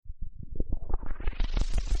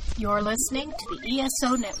You're listening to the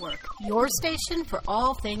ESO Network, your station for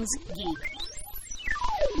all things geek.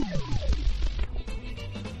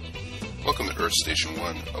 Welcome to Earth Station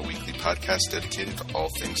 1, a weekly podcast dedicated to all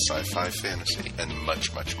things sci-fi, fantasy, and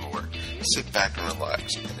much, much more. Sit back and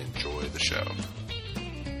relax and enjoy the show.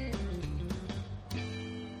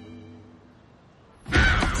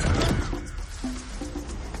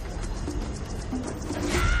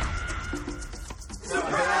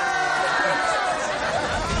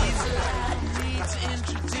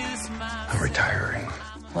 I'm retiring.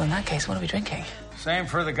 Well, in that case, what are we drinking? Same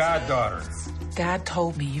for the goddaughter. Dad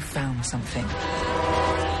told me you found something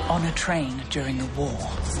on a train during the war.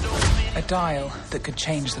 A dial that could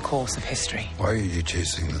change the course of history. Why are you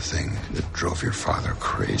chasing the thing that drove your father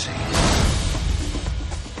crazy?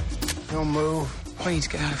 Don't move. Please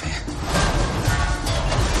get out of here.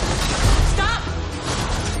 Stop!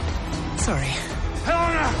 Sorry.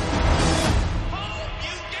 Helena!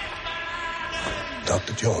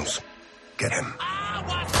 Dr. Jones, get him.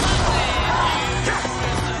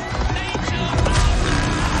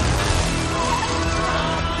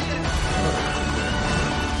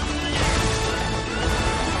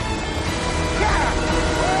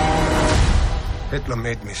 Hitler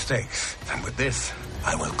made mistakes, and with this,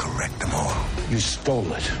 I will correct them all. You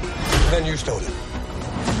stole it. Then you stole it.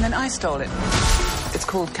 And then I stole it. It's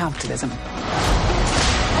called capitalism. This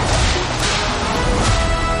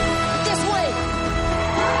way!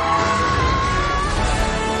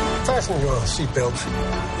 Fasten your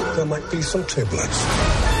seatbelt. There might be some turbulence.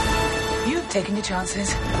 You've taken your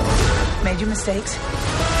chances, made your mistakes,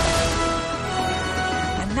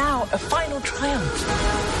 and now a final triumph.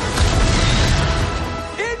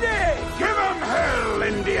 Give him hell,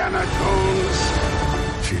 Indiana Jones!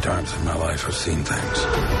 A few times in my life, I've seen things.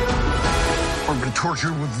 I've been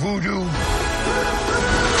tortured with voodoo.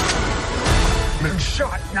 Been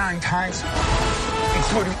shot 9 times,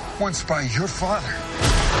 including once by your father.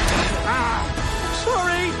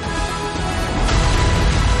 Sorry!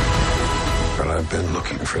 But I've been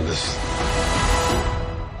looking for this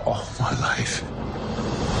all my life.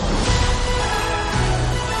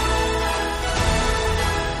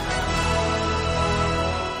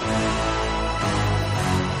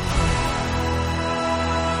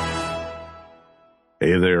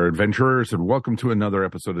 Hey there, adventurers, and welcome to another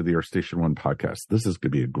episode of the Earth Station 1 podcast. This is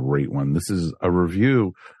going to be a great one. This is a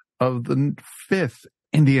review of the 5th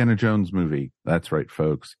Indiana Jones movie. That's right,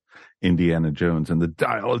 folks. Indiana Jones and the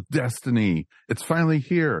Dial of Destiny. It's finally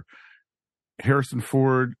here. Harrison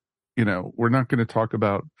Ford, we're not going to talk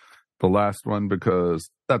about the last one because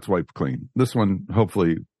that's wiped clean. This one,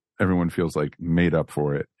 hopefully, everyone feels like made up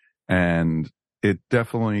for it. And it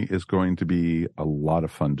definitely is going to be a lot of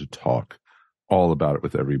fun to talk all about it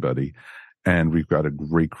with everybody, and we've got a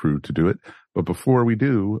great crew to do it. But before we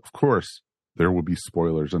do, of course, there will be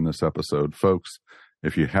spoilers in this episode. Folks,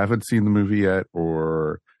 if you haven't seen the movie yet,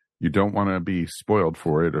 or you don't want to be spoiled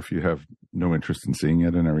for it, if you have no interest in seeing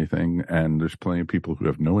it and everything, and there's plenty of people who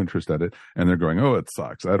have no interest at it, and they're going, oh, it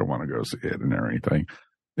sucks, I don't want to go see it and everything.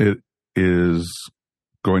 It is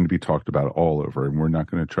going to be talked about all over, and we're not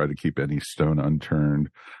going to try to keep any stone unturned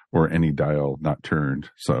or any dial not turned.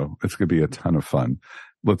 So it's going to be a ton of fun.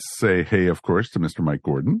 Let's say hey, of course, to Mr. Mike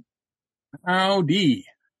Gordon. Howdy.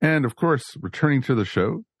 And of course, returning to the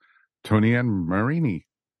show, Tony Ann Marini.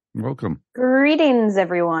 Welcome. Greetings,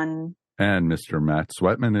 everyone. And Mr. Matt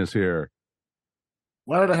Sweatman is here.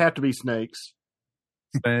 Why did it have to be snakes?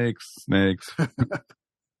 Snakes.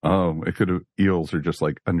 Oh, it could have, eels are just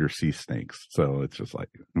like undersea snakes. So it's just like,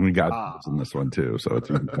 and we got those in this one too. So it's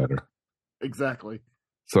even better. Exactly.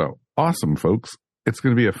 So awesome, folks. It's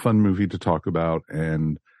going to be a fun movie to talk about.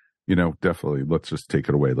 And, definitely let's just take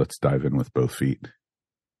it away. Let's dive in with both feet.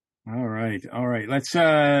 All right. Let's,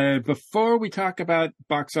 before we talk about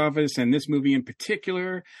box office and this movie in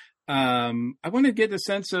particular, I want to get a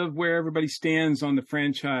sense of where everybody stands on the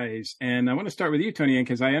franchise. And I want to start with you, Tony Ann,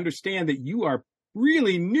 because I understand that you are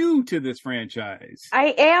really new to this franchise.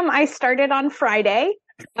 I am. I started on Friday.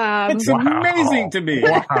 It's amazing to me.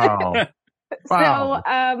 Wow. So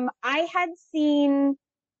I had seen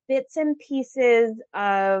bits and pieces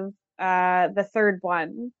of the third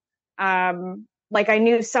one. Like I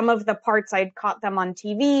knew some of the parts, I'd caught them on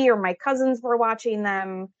TV or my cousins were watching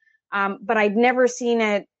them. But I'd never seen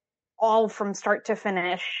it all from start to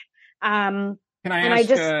finish. Can I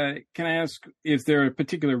ask, is there a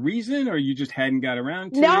particular reason, or you just hadn't got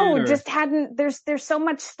around to it? No, just hadn't. There's so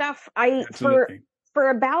much stuff. for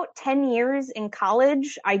about 10 years in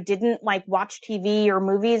college, I didn't like watch TV or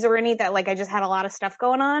movies or any that, like, I just had a lot of stuff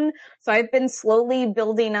going on. So I've been slowly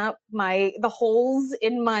building up the holes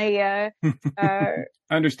in my,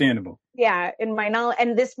 understandable. Yeah, in my knowledge.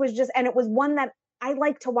 And this was and it was one that I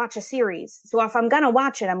like to watch a series. So if I'm going to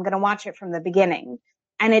watch it, I'm going to watch it from the beginning.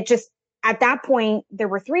 And it just, at that point, there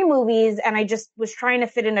were 3 movies and I just was trying to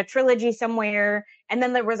fit in a trilogy somewhere. And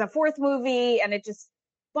then there was a 4th movie and it just,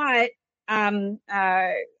 but, 2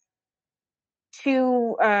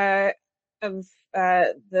 of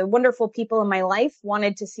the wonderful people in my life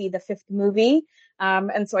wanted to see the 5th movie.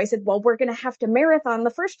 And so I said, well, we're going to have to marathon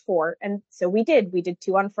the first 4. And so we did. We did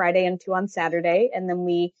 2 on Friday and 2 on Saturday. And then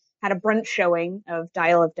we had a brunch showing of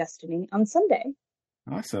Dial of Destiny on Sunday.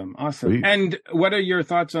 Awesome. Sweet. And what are your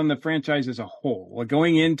thoughts on the franchise as a whole? Well,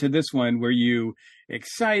 going into this one, were you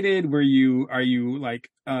excited? Are you like,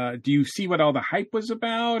 do you see what all the hype was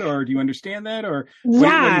about, or do you understand that, or what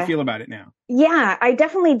do you feel about it now? Yeah, I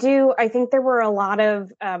definitely do. I think there were a lot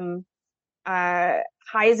of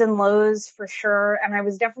highs and lows for sure. And I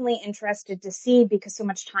was definitely interested to see, because so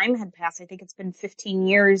much time had passed. I think it's been 15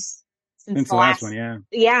 years since the last one. Yeah.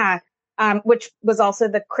 Yeah. Which was also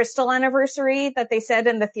the Crystal anniversary that they said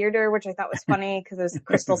in the theater, which I thought was funny because it was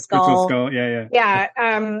Crystal Skull. Crystal Skull, yeah. Yeah.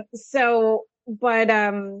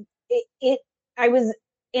 I was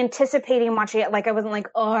anticipating watching it. Like, I wasn't like,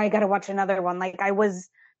 oh, I got to watch another one. Like, I was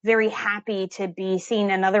very happy to be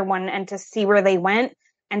seeing another one and to see where they went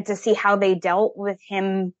and to see how they dealt with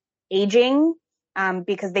him aging.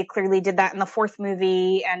 Because they clearly did that in the 4th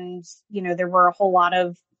movie. And, there were a whole lot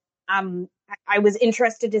of, I was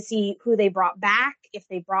interested to see who they brought back, if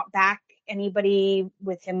they brought back anybody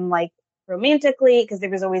with him, like, romantically, because there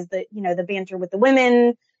was always the banter with the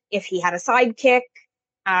women, if he had a sidekick.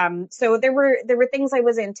 So there were things I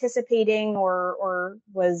was anticipating or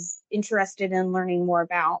was interested in learning more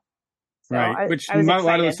about. So right. Which a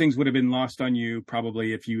lot of those things would have been lost on you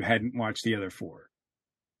probably if you hadn't watched the other 4.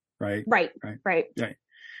 Right. Right.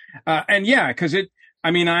 And yeah, because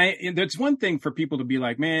that's one thing for people to be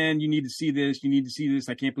like, man, you need to see this.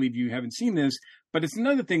 I can't believe you haven't seen this. But it's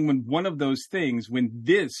another thing when one of them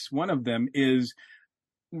is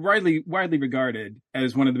widely regarded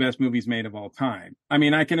as one of the best movies made of all time. I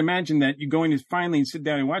mean, I can imagine that you going to finally sit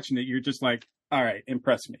down and watching it, you're just like, all right,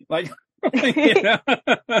 impress me. Like,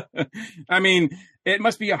 I mean, it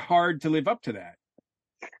must be hard to live up to that.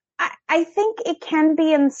 I think it can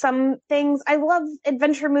be in some things. I love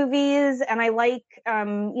adventure movies and I like,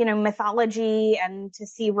 mythology, and to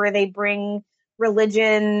see where they bring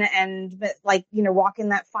religion and, like, walking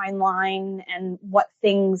that fine line and what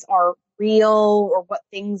things are real or what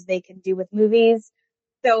things they can do with movies.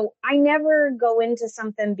 So I never go into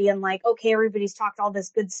something being like, okay, everybody's talked all this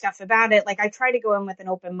good stuff about it. Like, I try to go in with an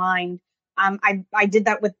open mind. I did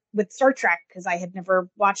that with Star Trek because I had never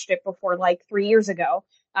watched it before, like 3 years ago.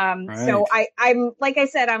 Right. So I'm like I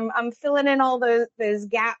said, I'm filling in all those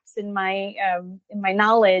gaps in my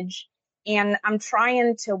knowledge, and I'm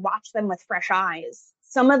trying to watch them with fresh eyes.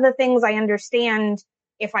 Some of the things I understand,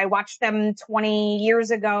 if I watched them 20 years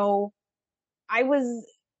ago, I was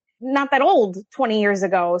not that old 20 years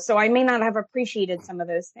ago, so I may not have appreciated some of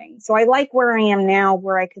those things. So I like where I am now,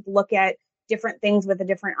 where I could look at different things with a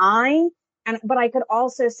different eye. But I could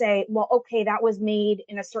also say, well, okay, that was made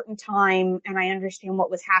in a certain time and I understand what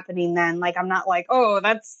was happening then. Like, I'm not like, oh,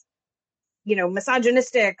 that's,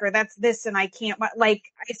 misogynistic, or that's this and I can't, but like,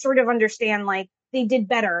 I sort of understand, like, they did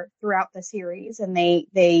better throughout the series, and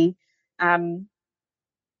and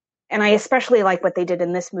I especially like what they did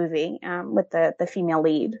in this movie, with the female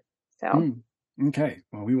lead. So. Okay.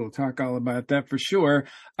 Well, we will talk all about that for sure.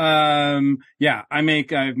 I've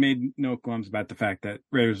made no qualms about the fact that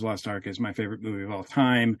Raiders of the Lost Ark is my favorite movie of all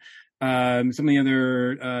time. Some of the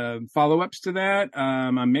other follow-ups to that,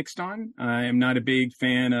 I'm mixed on. I am not a big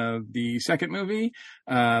fan of the second movie.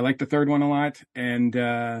 I like the third one a lot. And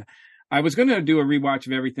I was going to do a rewatch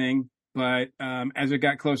of everything, but as it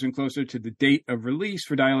got closer and closer to the date of release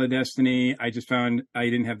for Dial of Destiny, I just found I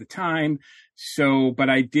didn't have the time. But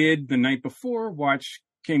I did the night before watch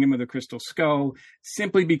Kingdom of the Crystal Skull,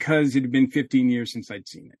 simply because it had been 15 years since I'd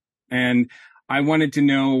seen it. And I wanted to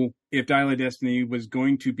know if Dial of Destiny was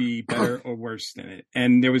going to be better or worse than it.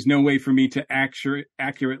 And there was no way for me to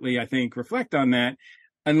accurately, I think, reflect on that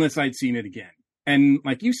unless I'd seen it again. And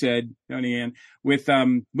like you said, Tony Ann, with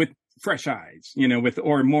fresh eyes,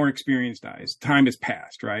 or more experienced eyes. Time has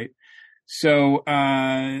passed, right? So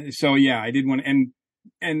yeah, I did want to,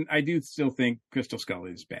 and I do still think Crystal Skull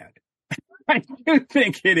is bad. I do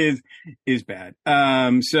think it is bad.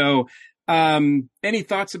 Any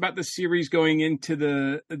thoughts about the series going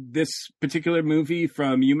into this particular movie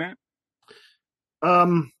from you, Matt?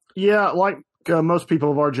 Yeah, like most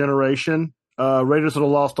people of our generation, Raiders of the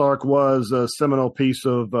Lost Ark was a seminal piece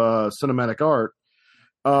of cinematic art.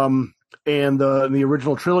 And the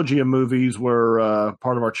original trilogy of movies were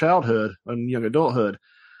part of our childhood and young adulthood.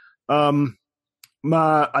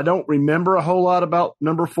 I don't remember a whole lot about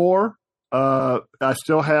number 4. I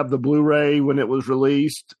still have the Blu-ray when it was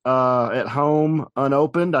released at home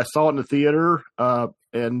unopened. I saw it in the theater,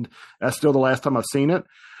 and that's still the last time I've seen it.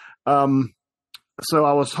 So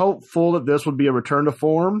I was hopeful that this would be a return to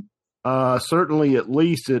form. Certainly, at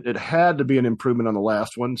least it had to be an improvement on the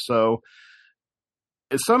last one. So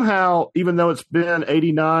somehow, even though it's been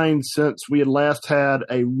 89 since we had last had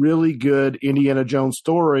a really good Indiana Jones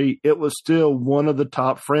story, it was still one of the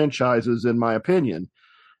top franchises, in my opinion.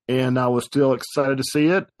 And I was still excited to see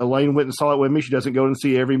it. Elaine went and saw it with me. She doesn't go and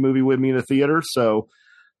see every movie with me in the theater. So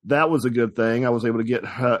that was a good thing. I was able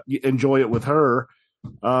to enjoy it with her.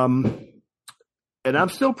 And I'm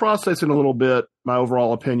still processing a little bit my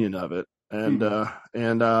overall opinion of it.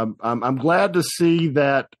 And I'm glad to see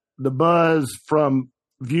that the buzz from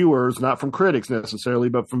viewers, not from critics necessarily,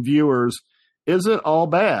 but from viewers, isn't all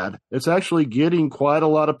bad. It's actually getting quite a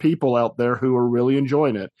lot of people out there who are really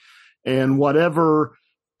enjoying it. And whatever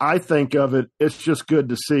I think of it, it's just good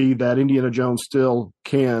to see that Indiana Jones still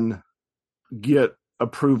can get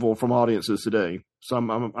approval from audiences today. So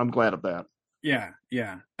I'm glad of that. Yeah.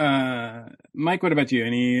 Mike, what about you?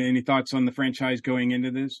 Any thoughts on the franchise going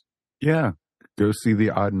into this? Yeah. Go see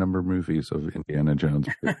the odd number movies of Indiana Jones.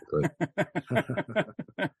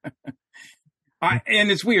 And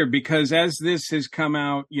it's weird because as this has come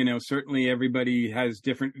out, certainly everybody has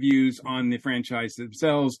different views on the franchise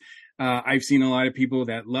themselves. I've seen a lot of people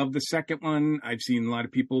that love the second one. I've seen a lot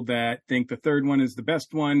of people that think the third one is the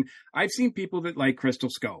best one. I've seen people that like Crystal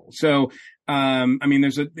Skull. So,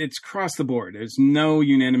 it's across the board. There's no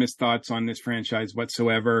unanimous thoughts on this franchise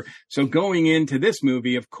whatsoever. So going into this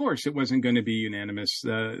movie, of course, it wasn't going to be unanimous.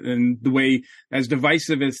 And the way, as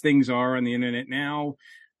divisive as things are on the internet now,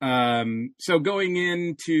 so going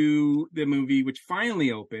into the movie, which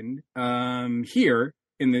finally opened here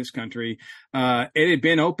in this country, it had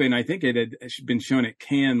been open. I think it had been shown at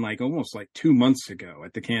Cannes almost 2 months ago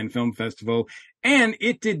at the Cannes Film Festival, and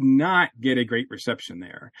it did not get a great reception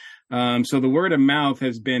there. So the word of mouth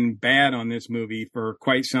has been bad on this movie for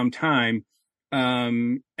quite some time.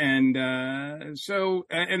 And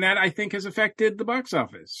that I think has affected the box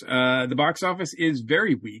office. The box office is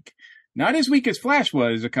very weak. Not as weak as Flash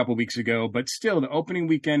was a couple weeks ago, but still the opening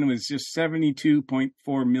weekend was just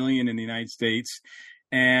 72.4 million in the United States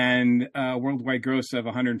and worldwide gross of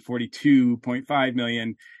 142.5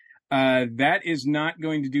 million. That is not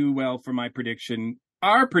going to do well for my prediction.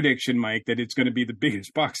 Our prediction, Mike, that it's going to be the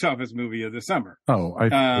biggest box office movie of the summer. Oh,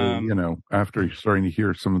 after starting to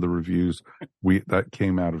hear some of the reviews that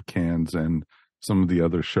came out of Cannes and some of the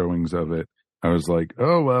other showings of it, I was like,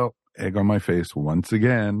 oh, well, egg on my face once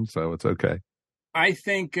again, so it's okay. I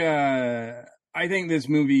think this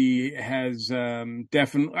movie has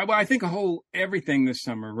definitely. Well, I think everything this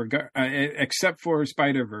summer, except for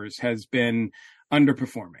Spider-Verse, has been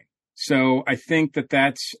underperforming. So I think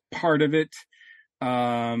that's part of it.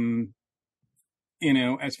 As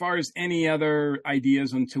far as any other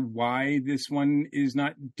ideas onto why this one is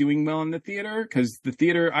not doing well in the theater, because the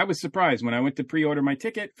theater, I was surprised when I went to pre-order my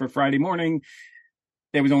ticket for Friday morning.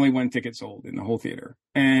 There was only one ticket sold in the whole theater.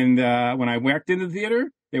 And when I walked into the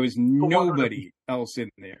theater, there was nobody else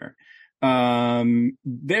in there.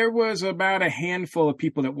 There was about a handful of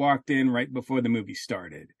people that walked in right before the movie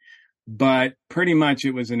started. But pretty much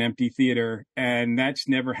it was an empty theater. And that's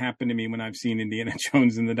never happened to me when I've seen Indiana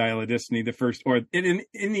Jones and the Dial of Destiny, in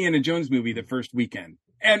Indiana Jones movie the first weekend.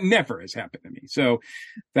 And never has happened to me. So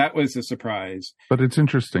that was a surprise. But it's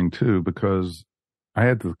interesting, too, because I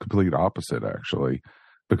had the complete opposite, actually.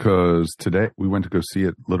 Because today we went to go see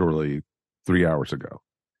it literally 3 hours ago.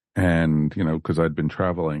 And, because I'd been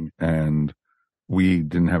traveling and we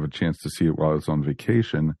didn't have a chance to see it while I was on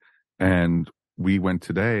vacation. And we went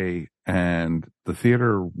today, and the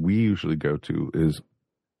theater we usually go to is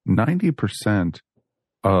 90%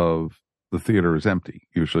 of the theater is empty.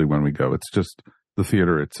 Usually when we go, it's just the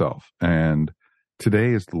theater itself. And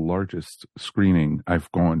today is the largest screening I've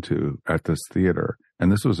gone to at this theater. And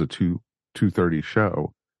this was a 2:30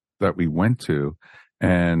 show that we went to,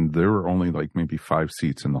 and there were only maybe 5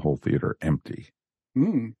 seats in the whole theater empty.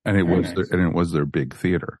 And it was their big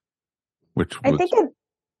theater, which was,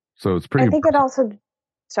 so it's pretty. I think it also.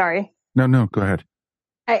 Sorry. No, go ahead.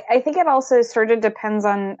 I think it also sort of depends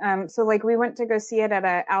on, so like we went to go see it at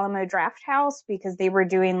a Alamo Draft House because they were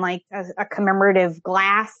doing like a commemorative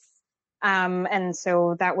glass. And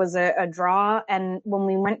so that was a draw. And when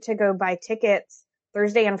we went to go buy tickets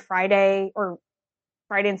Thursday and Friday, or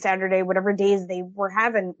Friday and Saturday, whatever days they were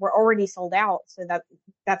having, were already sold out. So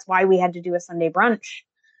that's why we had to do a Sunday brunch,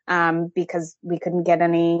 because we couldn't get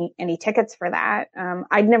any tickets for that.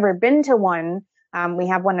 I'd never been to one. We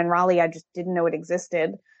have one in Raleigh. I just didn't know it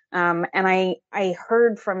existed. And I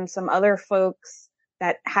heard from some other folks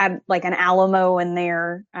that had like an Alamo in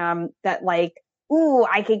there, that like, ooh,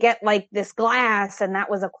 I could get like this glass, and that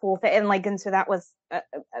was a cool thing. And so that was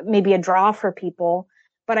maybe a draw for people.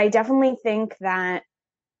 But I definitely think that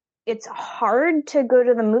it's hard to go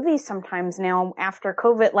to the movies sometimes now after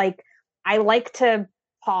COVID. Like, I like to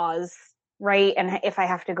pause, right? And if I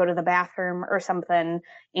have to go to the bathroom or something,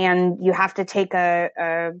 and you have to take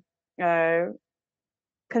a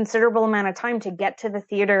considerable amount of time to get to the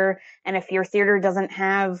theater, and if your theater doesn't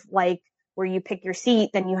have like where you pick your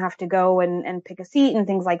seat, then you have to go and pick a seat and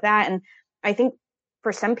things like that. And I think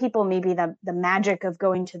for some people, maybe the magic of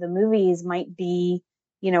going to the movies might be,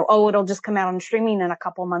 oh, it'll just come out on streaming in a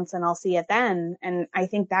couple months and I'll see it then. And I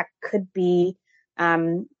think that could be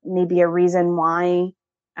maybe a reason why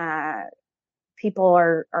people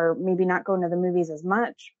are maybe not going to the movies as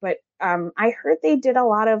much. But I heard they did a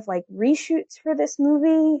lot of like reshoots for this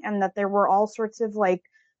movie, and that there were all sorts of like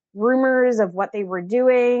rumors of what they were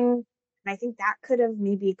doing. And I think that could have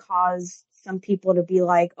maybe caused some people to be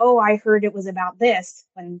like, oh, I heard it was about this,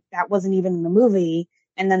 when that wasn't even in the movie.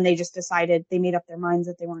 And then they just decided, they made up their minds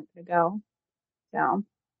that they weren't going to go. So,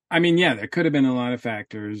 I mean, yeah, there could have been a lot of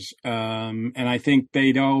factors. And I think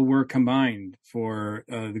they all were combined for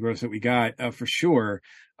the gross that we got, for sure.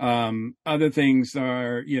 Other things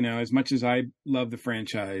are, as much as I love the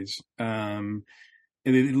franchise,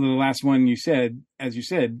 the last one as you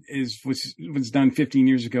said, was done 15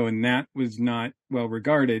 years ago, and that was not well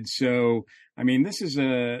regarded. So, I mean, this is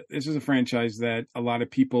a franchise that a lot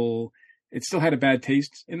of people, it still had a bad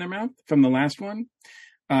taste in their mouth from the last one.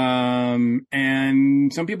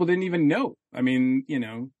 And some people didn't even know. I mean,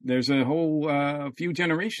 there's a whole few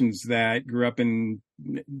generations that grew up in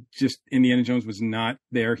just Indiana Jones was not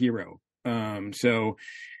their hero. I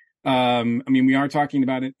mean, we are talking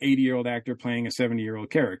about an 80-year-old actor playing a 70-year-old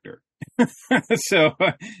character. So,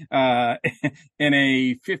 in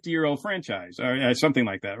a 50-year-old franchise or something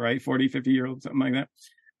like that, right? 40, 50-year-old, something like that.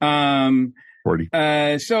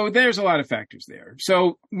 40. So there's a lot of factors there.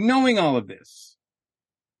 So knowing all of this,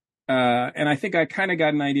 and I think I kind of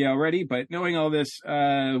got an idea already, but knowing all this,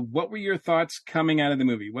 what were your thoughts coming out of the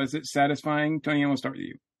movie? Was it satisfying? Tony, I will start with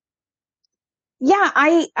you. Yeah,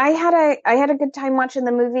 I had a good time watching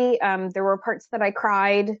the movie. There were parts that I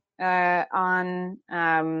cried on.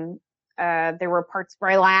 There were parts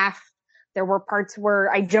where I laughed. There were parts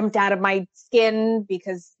where I jumped out of my skin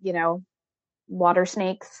because, water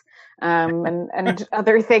snakes, and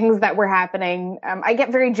other things that were happening. I get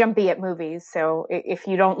very jumpy at movies. So if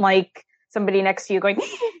you don't like somebody next to you going,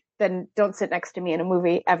 then don't sit next to me in a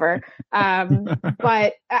movie ever.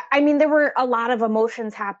 But I mean, there were a lot of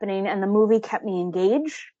emotions happening, and the movie kept me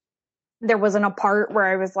engaged. There wasn't a part where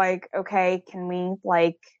I was like, okay, can we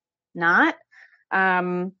like not?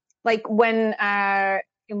 Like when,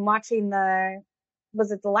 in watching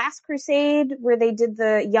was it The Last Crusade where they did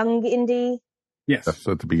the young Indy? Yes. That's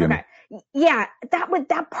at the beginning. Okay. Yeah,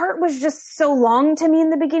 that part was just so long to me in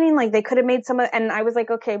the beginning. Like they could have made and I was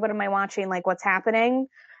like, okay, what am I watching? Like what's happening?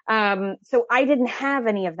 So I didn't have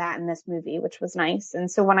any of that in this movie, which was nice.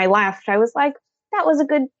 And so when I left, I was like, that was a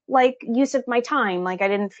good like use of my time. Like I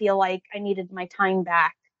didn't feel like I needed my time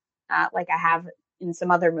back, like I have in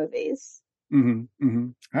some other movies. Mm-hmm, mm-hmm.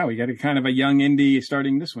 Oh, we got a kind of a young Indy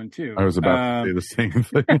starting this one too. I was about to say the same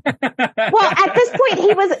thing. Well, at this point,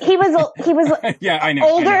 he was yeah, I know,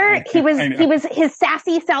 older. I know. He was his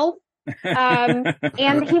sassy self,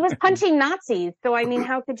 and he was punching Nazis. So I mean,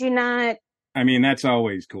 how could you not? I mean, that's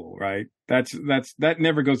always cool, right? That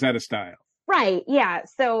never goes out of style. Right. Yeah.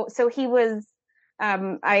 So he was,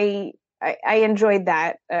 I enjoyed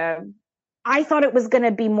that. I thought it was going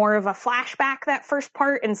to be more of a flashback, that first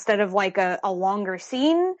part, instead of like a longer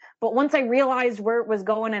scene. But once I realized where it was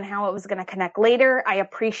going and how it was going to connect later, I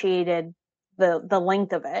appreciated the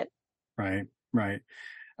length of it. Right. Right.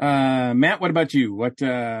 Matt, what about you?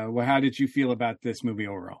 How did you feel about this movie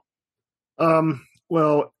overall?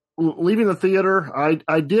 Well, leaving the theater,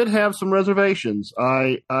 I did have some reservations.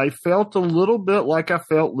 I felt a little bit like I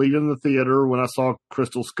felt leaving the theater when I saw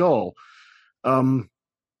Crystal Skull.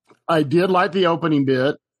 I did like the opening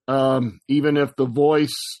bit, even if the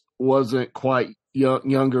voice wasn't quite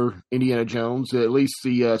younger Indiana Jones. At least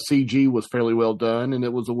the CG was fairly well done, and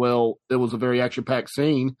it was a very action-packed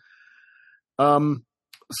scene.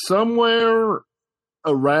 Somewhere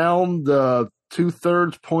around the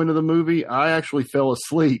 2/3 point of the movie, I actually fell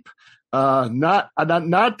asleep. Not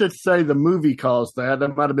to say the movie caused that.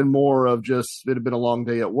 That might have been more of just it had been a long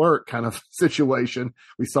day at work kind of situation.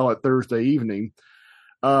 We saw it Thursday evening.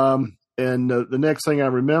 And the next thing I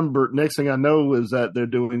know is that they're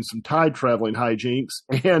doing some time traveling hijinks,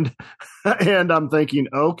 and I'm thinking,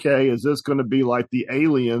 okay, is this going to be like the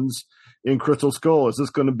aliens in Crystal Skull? Is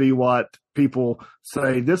this going to be what people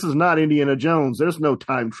say? This is not Indiana Jones. There's no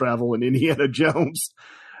time travel in Indiana Jones.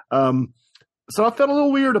 So I felt a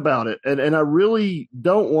little weird about it, and I really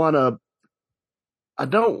don't want to. I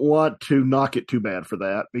don't want to knock it too bad for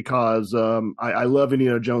that, because I love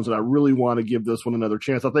Indiana Jones, and I really want to give this one another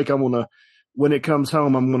chance. I think I'm going to, when it comes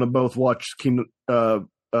home, I'm going to both watch Kingdom of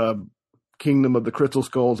the Crystal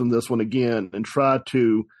Skulls and this one again, and try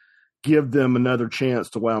to give them another chance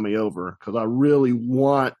to wow me over, because I really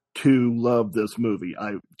want to love this movie.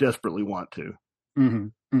 I desperately want to. Mm-hmm.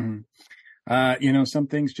 Mm-hmm. Some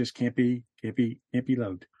things just can't be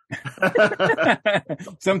loved.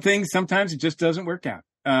 Some things, sometimes it just doesn't work out.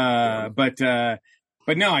 But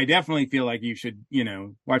no, I definitely feel like you should,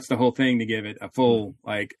 watch the whole thing to give it a full,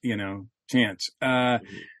 chance.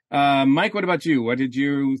 Mike, what about you? What did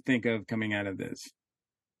you think of coming out of this?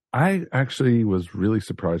 I actually was really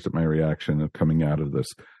surprised at my reaction of coming out of this.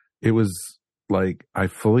 It was like I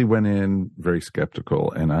fully went in very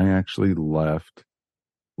skeptical, and I actually left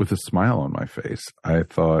with a smile on my face. I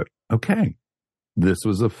thought, okay, this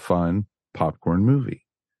was a fun popcorn movie.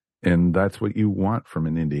 And that's what you want from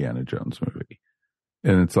an Indiana Jones movie.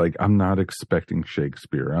 And it's like, I'm not expecting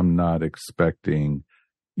Shakespeare. I'm not expecting,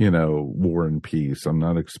 War and Peace. I'm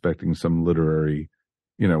not expecting some literary,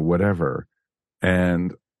 whatever.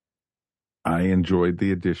 And I enjoyed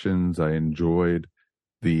the additions. I enjoyed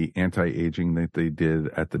the anti-aging that they did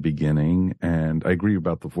at the beginning. And I agree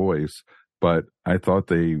about the voice, but I thought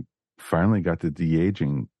they finally got the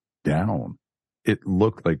de-aging down. It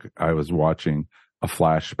looked like I was watching a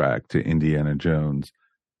flashback to Indiana Jones,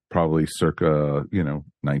 probably circa,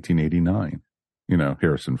 1989,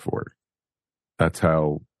 Harrison Ford. That's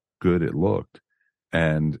how good it looked.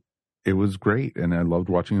 And it was great. And I loved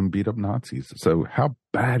watching him beat up Nazis. So how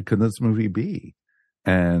bad could this movie be?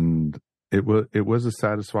 And it was a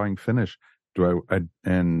satisfying finish.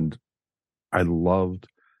 And I loved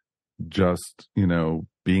just,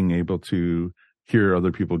 being able to hear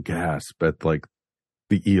other people gasp at like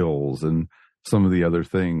the eels and some of the other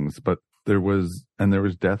things, but there was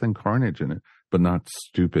death and carnage in it, but not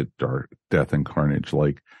stupid dark death and carnage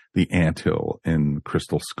like the anthill in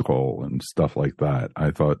Crystal Skull and stuff like that.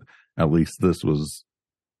 I thought at least this was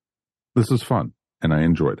fun, and I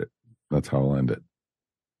enjoyed it. That's how I'll end it.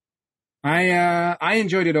 I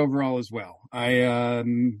enjoyed it overall as well. Now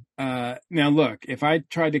look, if I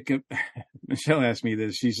tried to, Michelle asked me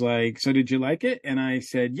this, she's like, so did you like it? And I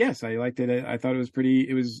said, yes, I liked it. I thought it was pretty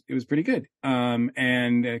good.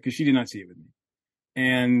 And cause she did not see it with me,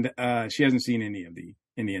 and, she hasn't seen any of the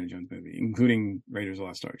Indiana Jones movie, including Raiders of the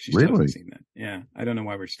Lost Ark. She still hasn't seen that. Yeah. I don't know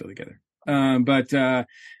why we're still together. But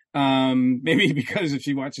maybe because if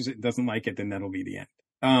she watches it and doesn't like it, then that'll be the end.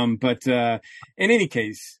 But in any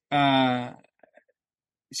case,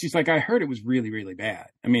 she's like, I heard it was really, really bad.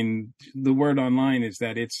 I mean, the word online is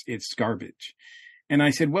that it's garbage. And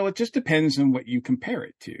I said, well, it just depends on what you compare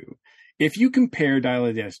it to. If you compare Dial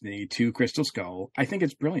of Destiny to Crystal Skull, I think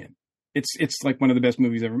it's brilliant. It's like one of the best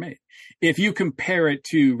movies ever made. If you compare it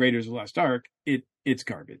to Raiders of the Lost Ark, it's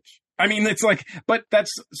garbage. I mean, it's like, but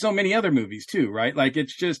that's so many other movies too, right? Like,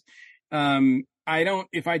 it's just,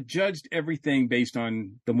 if I judged everything based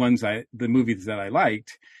on the movies that I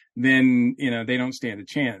liked, then, they don't stand a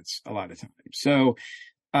chance a lot of times. So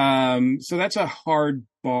that's a hard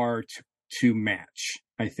bar to match,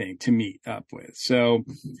 I think, to meet up with. So,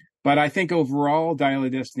 but I think overall Dial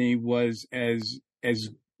of Destiny was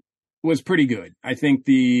pretty good. I think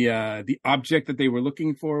the object that they were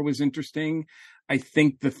looking for was interesting. I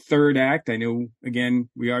think the third act, I know, again,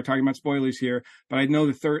 we are talking about spoilers here, but I know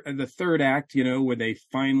the third act, where they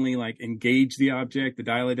finally like engage the object, the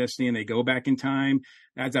Dial of Destiny, and they go back in time.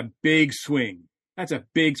 That's a big swing. That's a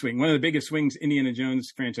big swing. One of the biggest swings Indiana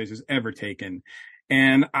Jones franchise has ever taken.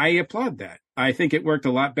 And I applaud that. I think it worked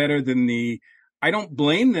a lot better than I don't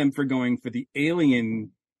blame them for going for the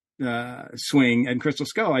alien swing and Crystal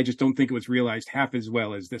Skull. I just don't think it was realized half as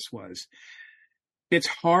well as this was. It's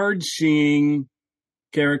hard seeing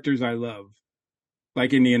characters I love,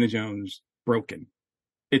 like Indiana Jones, broken.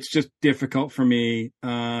 It's just difficult for me.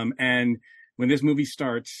 And when this movie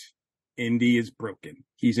starts, Indy is broken.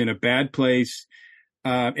 He's in a bad place.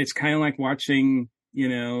 It's kind of like watching,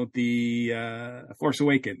 the Force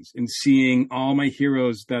Awakens and seeing all my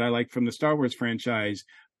heroes that I like from the Star Wars franchise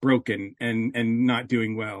broken and not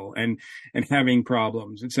doing well and having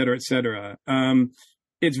problems, et cetera, et cetera.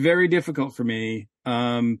 It's very difficult for me.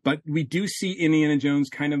 But we do see Indiana Jones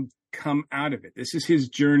kind of come out of it. This is his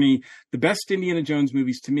journey. The best Indiana Jones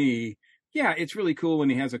movies to me, yeah, it's really cool when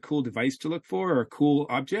he has a cool device to look for or a cool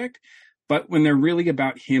object, but when they're really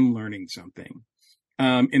about him learning something.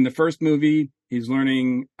 In the first movie, he's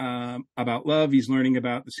learning about love. He's learning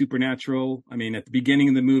about the supernatural. I mean, at the beginning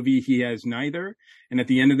of the movie, he has neither. And at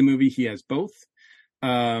the end of the movie, he has both.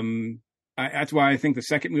 That's why I think the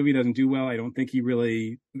second movie doesn't do well. I don't think he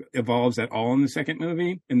really evolves at all in the second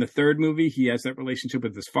movie. In the third movie, he has that relationship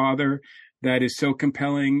with his father that is so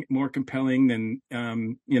compelling, more compelling than,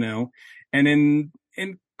 And in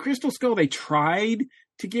Crystal Skull, they tried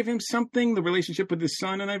to give him something, the relationship with his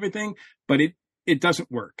son and everything, but it doesn't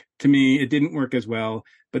work. To me, it didn't work as well.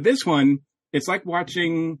 But this one, it's like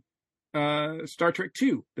watching Star Trek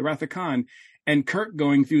II, The Wrath of Khan, and Kirk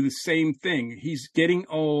going through the same thing. He's getting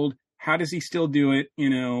old. How does he still do it?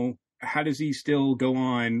 How does he still go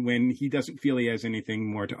on when he doesn't feel he has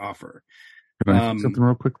anything more to offer? Can I say something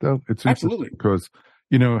real quick, though? It's absolutely. Because,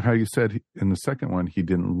 how you said in the second one, he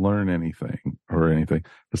didn't learn anything. The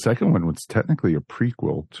second one was technically a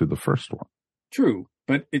prequel to the first one. True,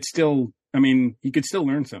 but it's still... he could still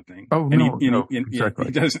learn something. Oh, and no, exactly.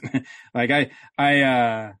 He doesn't. I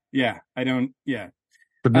don't. Yeah.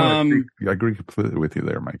 But no, I agree completely with you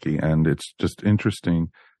there, Mikey. And it's just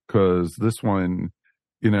interesting because this one,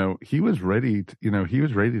 he was ready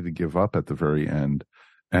to give up at the very end.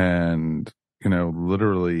 And,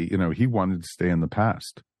 literally, he wanted to stay in the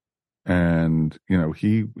past. And,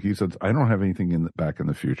 he said, I don't have anything back in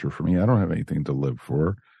the future for me. I don't have anything to live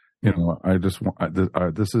for. I just want,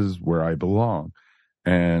 this is where I belong.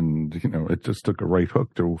 And, it just took a right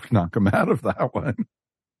hook to knock him out of that one.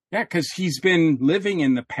 Yeah, because he's been living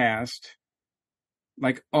in the past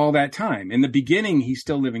like all that time. In the beginning, he's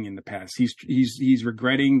still living in the past. He's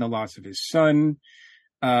regretting the loss of his son.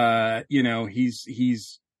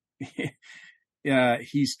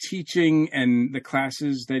 He's teaching, and the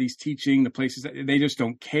classes that he's teaching, the places that they just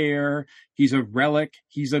don't care. He's a relic.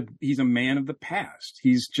 He's a man of the past.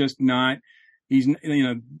 He's just not.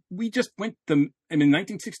 We just went in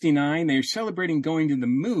 1969. They're celebrating going to the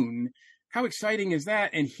moon. How exciting is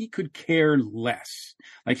that? And he could care less.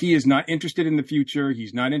 Like, he is not interested in the future.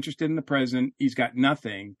 He's not interested in the present. He's got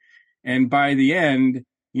nothing. And by the end,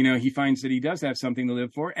 he finds that he does have something to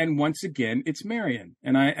live for. And once again, it's Marion.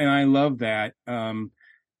 And I love that.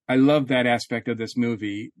 I love that aspect of this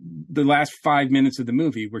movie. The last 5 minutes of the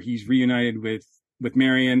movie where he's reunited with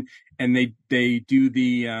Marion, and they do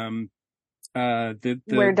the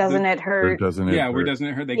where doesn't it hurt? Where doesn't it hurt? Where doesn't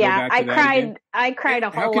it hurt? They go back to that again. I cried a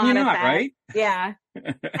whole How can lot you of not, that. right? Yeah.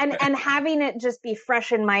 and having it just be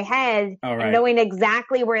fresh in my head right. and knowing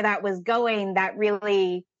exactly where that was going, that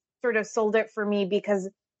really sort of sold it for me, because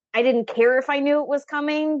I didn't care if I knew it was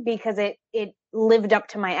coming, because it lived up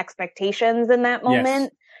to my expectations in that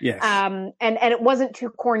moment. Yes. And it wasn't too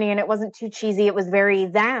corny and it wasn't too cheesy. It was very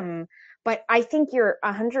them. But I think you're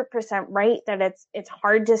 100% right that it's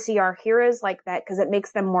hard to see our heroes like that, because it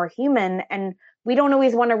makes them more human. And we don't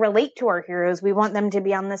always want to relate to our heroes. We want them to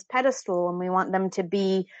be on this pedestal, and we want them to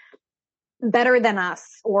be better than us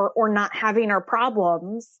or not having our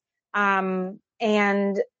problems. And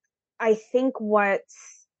I think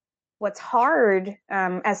what's hard,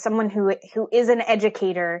 as someone who is an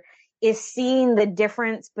educator, is seeing the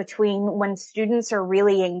difference between when students are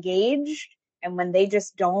really engaged and when they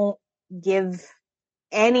just don't give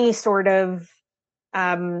any sort of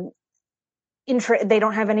interest. They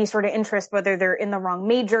don't have any sort of interest, whether they're in the wrong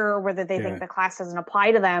major or whether they think the class doesn't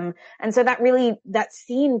apply to them. And so that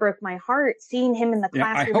scene broke my heart, seeing him in the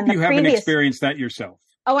classroom. I hope you haven't experienced that yourself.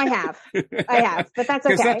 Oh, I have, but that's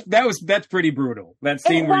okay. That's pretty brutal. That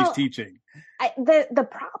scene where he's teaching. The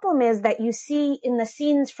problem is that you see in the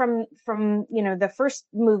scenes from the first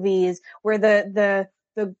movies where the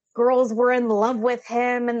girls were in love with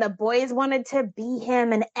him and the boys wanted to be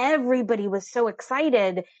him and everybody was so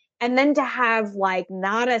excited. And then to have like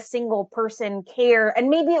not a single person care, and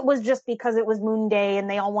maybe it was just because it was Moon Day and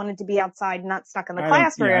they all wanted to be outside, not stuck in the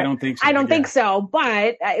classroom. I don't think so. I don't think so,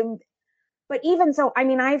 but even so, I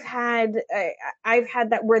mean, I've had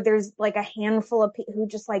that where there's like a handful of people who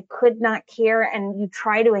just like could not care, and you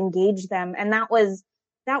try to engage them, and that was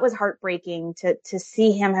heartbreaking to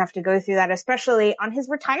see him have to go through that, especially on his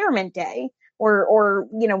retirement day, or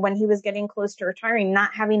when he was getting close to retiring,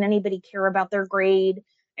 not having anybody care about their grade.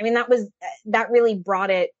 I mean, that really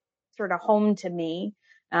brought it sort of home to me.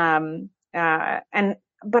 But I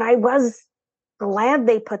was glad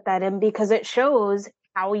they put that in, because it shows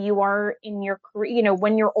how you are in your career.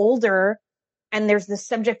 When you're older and there's this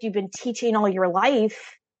subject you've been teaching all your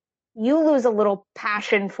life, you lose a little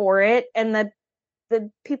passion for it, and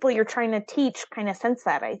the people you're trying to teach kind of sense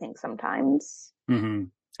that, I think, sometimes. Mm-hmm.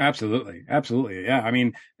 Absolutely. Yeah. I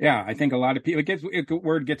mean, yeah, I think a lot of people,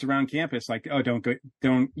 word gets around campus like, oh, you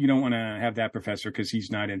don't want to have that professor because he's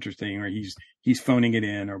not interesting, or he's phoning it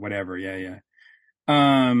in or whatever. Yeah.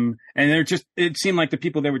 And it seemed like the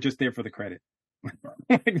people there were just there for the credit.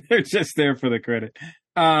 They're just there for the credit.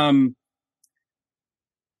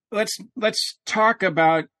 Let's talk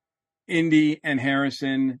about Indy and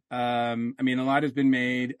Harrison. I mean, a lot has been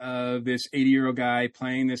made of this 80-year-old guy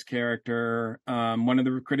playing this character. One of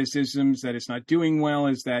the criticisms that it's not doing well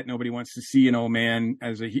is that nobody wants to see an old man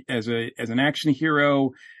as an action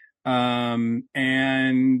hero.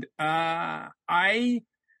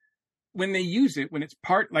 When they use it, when it's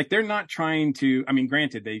part, like, they're not trying to, I mean,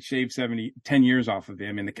 granted, they shaved 10 years off of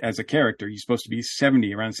him as a character. He's supposed to be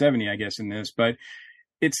around 70, I guess, in this, but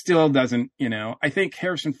it still doesn't, I think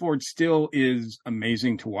Harrison Ford still is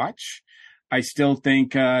amazing to watch. I still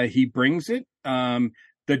think he brings it.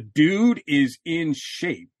 The dude is in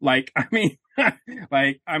shape. Like, I mean,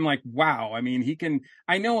 I'm like, wow. I mean,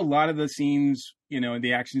 I know a lot of the scenes,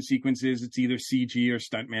 the action sequences, it's either CG or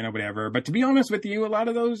stuntman or whatever. But to be honest with you, a lot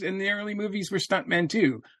of those in the early movies were stuntmen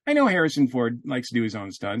too. I know Harrison Ford likes to do his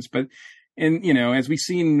own stunts, but as we've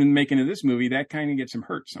seen in making of this movie, that kind of gets him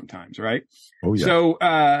hurt sometimes, right? Oh,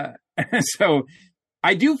 yeah. So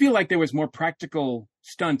I do feel like there was more practical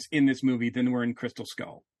stunts in this movie than were in Crystal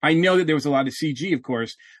Skull. I know that there was a lot of CG, of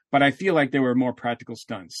course, but I feel like there were more practical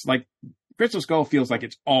stunts. Like, Crystal Skull feels like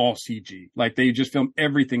it's all CG. Like, they just filmed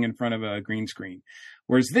everything in front of a green screen.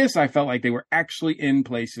 Whereas this, I felt like they were actually in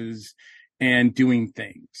places and doing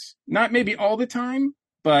things. Not maybe all the time,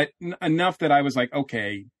 but enough that I was like,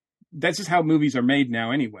 okay, this is how movies are made now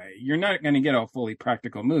anyway. You're not going to get a fully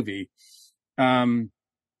practical movie.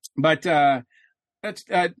 But Matt,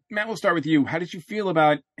 we'll start with you. How did you feel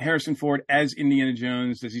about Harrison Ford as Indiana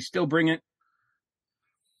Jones? Does he still bring it?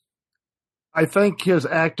 I think his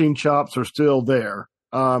acting chops are still there.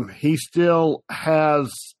 He still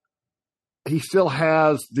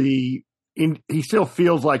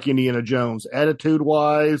feels like Indiana Jones, attitude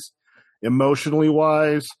wise, emotionally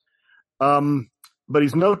wise. But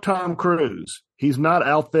he's no Tom Cruise. He's not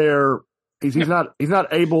out there. He's not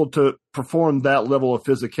able to perform that level of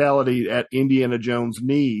physicality that Indiana Jones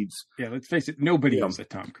needs. Yeah, let's face it. Nobody is a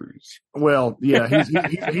Tom Cruise. Well, yeah,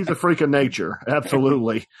 he's a freak of nature.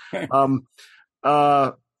 Absolutely. And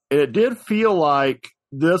it did feel like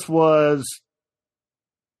this was,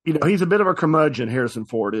 he's a bit of a curmudgeon, Harrison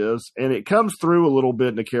Ford is, and it comes through a little bit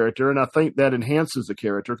in the character. And I think that enhances the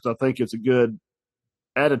character, because I think it's a good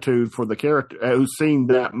attitude for the character who's seen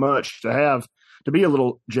that much to be a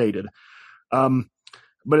little jaded.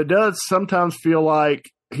 But it does sometimes feel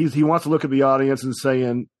like he wants to look at the audience and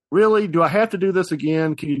saying, really, do I have to do this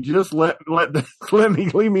again? Can you just leave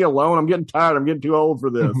me alone? I'm getting tired. I'm getting too old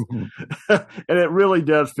for this. And it really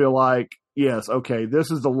does feel like, yes, okay,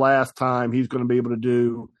 this is the last time he's going to be able to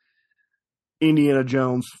do Indiana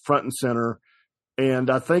Jones front and center.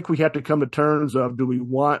 And I think we have to come to terms of, do we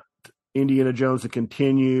want Indiana Jones to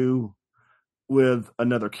continue with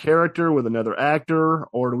another character, with another actor,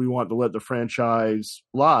 or do we want to let the franchise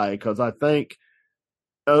lie? Because I think,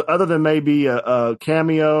 other than maybe a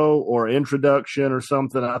cameo or introduction or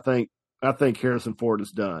something, I think Harrison Ford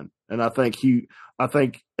is done, and I think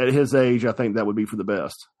at his age, I think that would be for the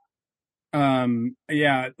best.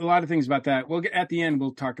 Yeah, a lot of things about that. At the end,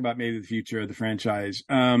 we'll talk about maybe the future of the franchise.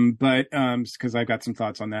 But because I've got some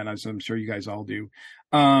thoughts on that, as I'm sure you guys all do.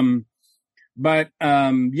 Yeah,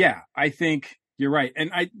 I think you're right.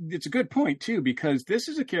 And it's a good point too, because this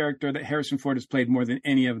is a character that Harrison Ford has played more than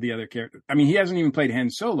any of the other characters. I mean, he hasn't even played Han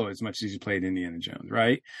Solo as much as he's played Indiana Jones,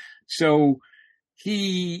 right? So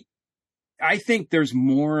I think there's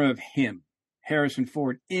more of him, Harrison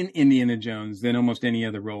Ford, in Indiana Jones than almost any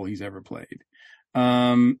other role he's ever played.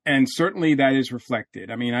 And certainly that is reflected.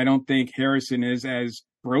 I mean, I don't think Harrison is as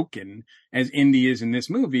broken as Indy is in this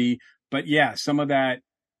movie, but yeah, some of that,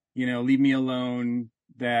 leave me alone,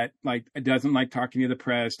 that doesn't like talking to the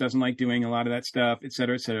press, doesn't like doing a lot of that stuff, et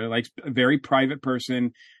cetera, like a very private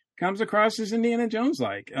person, comes across as Indiana Jones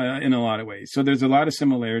in a lot of ways. So there's a lot of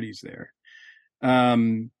similarities there.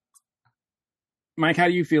 Mike, how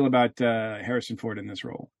do you feel about Harrison Ford in this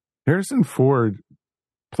role? Harrison Ford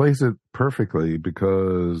plays it perfectly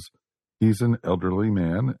because he's an elderly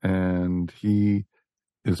man and he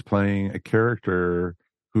is playing a character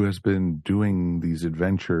who has been doing these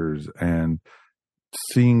adventures and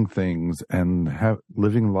seeing things and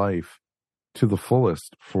living life to the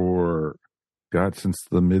fullest for God since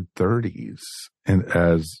the mid-30s, and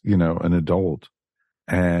as an adult.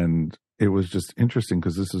 And it was just interesting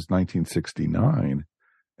because this is 1969,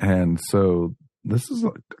 and so this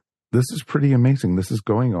is pretty amazing. This is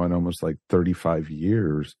going on almost like 35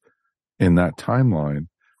 years in that timeline,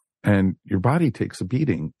 and your body takes a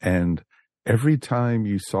beating. And every time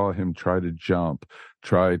you saw him try to jump,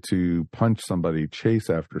 try to punch somebody, chase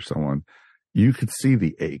after someone, you could see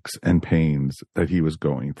the aches and pains that he was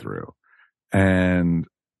going through. And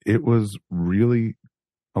it was really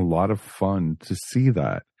a lot of fun to see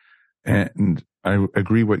that. And I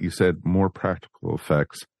agree what you said, more practical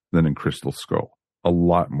effects than in Crystal Skull. A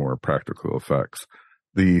lot more practical effects.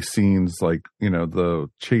 The scenes like, the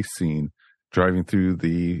chase scene driving through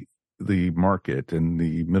the market in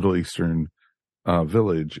the Middle Eastern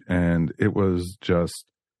village, and it was just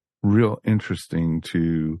real interesting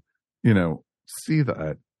to see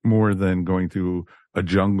that more than going through a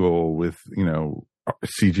jungle with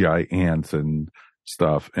CGI ants and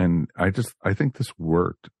stuff. And I think this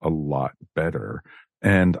worked a lot better,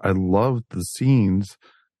 and I loved the scenes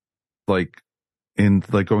like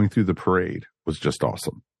going through the parade was just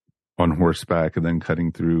awesome on horseback, and then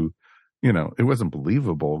cutting through, it wasn't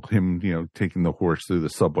believable, him, taking the horse through the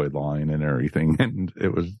subway line and everything. And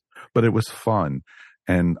it was fun.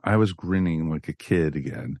 And I was grinning like a kid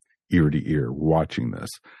again, ear to ear, watching this.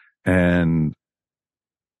 And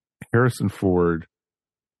Harrison Ford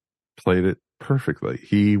played it perfectly.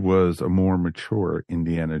 He was a more mature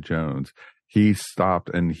Indiana Jones. He stopped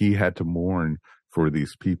and he had to mourn for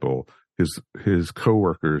these people, his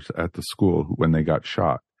coworkers at the school when they got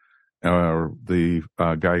shot. The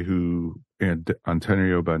guy who,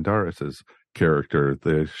 Antonio Banderas's character,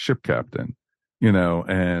 the ship captain,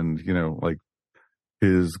 like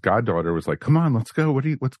his goddaughter was like, "Come on, let's go.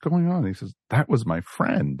 What's going on?" He says, "That was my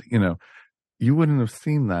friend." You wouldn't have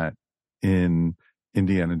seen that in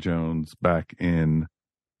Indiana Jones back in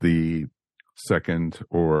the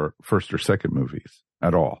first or second movies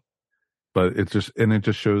at all. But it just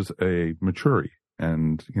shows a maturity,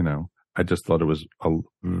 and I just thought it was a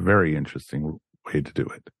very interesting way to do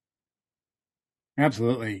it.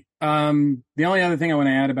 Absolutely. The only other thing I want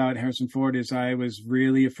to add about Harrison Ford is I was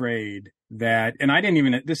really afraid that, and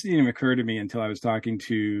this didn't even occur to me until I was talking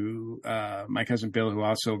to my cousin Bill, who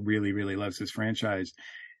also really, really loves this franchise.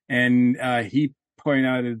 And he pointed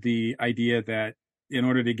out the idea that in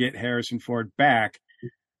order to get Harrison Ford back,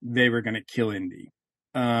 they were going to kill Indy.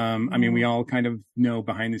 I mean, we all kind of know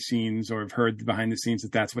behind the scenes, or have heard behind the scenes,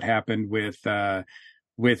 that that's what happened with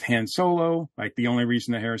Han Solo. Like, the only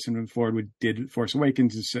reason that Harrison Ford did Force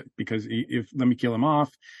Awakens is because let me kill him off,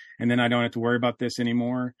 and then I don't have to worry about this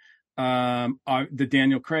anymore. The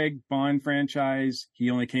Daniel Craig Bond franchise, he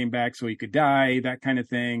only came back so he could die, that kind of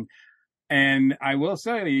thing. And I will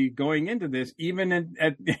say, going into this, even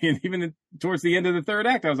towards the end of the third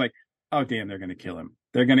act, I was like, "Oh, damn, they're going to kill him.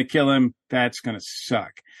 They're going to kill him. That's going to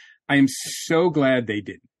suck." I am so glad they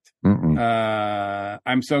didn't.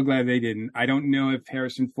 I'm so glad they didn't. I don't know if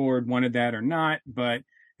Harrison Ford wanted that or not, but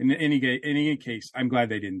in any case, I'm glad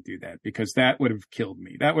they didn't do that, because that would have killed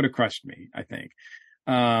me. That would have crushed me, I think.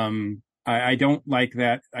 I don't like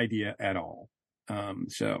that idea at all.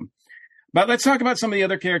 But let's talk about some of the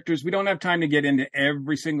other characters. We don't have time to get into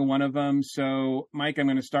every single one of them. So, Mike, I'm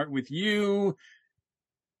going to start with you.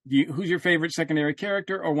 Who's your favorite secondary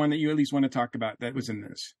character, or one that you at least want to talk about that was in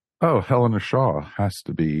this? Oh, Helena Shaw has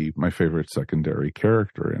to be my favorite secondary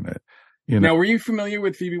character in it. Now, were you familiar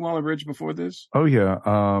with Phoebe Waller-Bridge before this? Oh, yeah.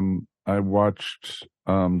 I watched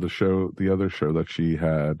the other show that she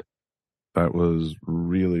had that was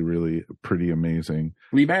really, really pretty amazing.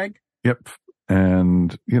 Fleabag? Yep.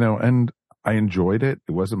 And, and I enjoyed it.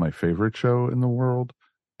 It wasn't my favorite show in the world,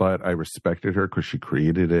 but I respected her because she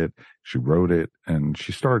created it, she wrote it, and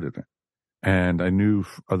she started it. And I knew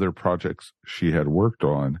other projects she had worked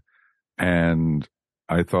on, and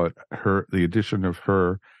I thought the addition of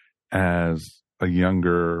her as a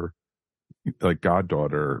younger, like,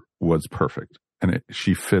 goddaughter was perfect, and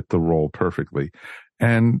she fit the role perfectly.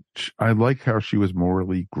 And I like how she was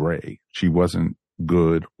morally gray. She wasn't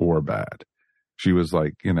good or bad. She was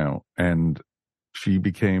like, and she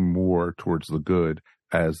became more towards the good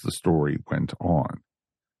as the story went on.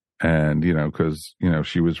 And, because,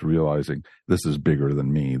 she was realizing this is bigger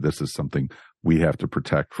than me. This is something we have to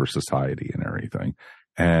protect for society and everything.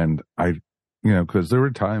 And because there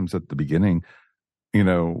were times at the beginning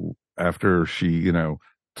after she,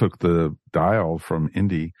 took the dial from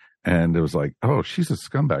Indy, and it was like, oh, she's a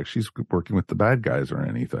scumbag. She's working with the bad guys or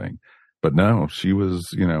anything. But no, she was,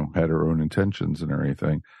 had her own intentions and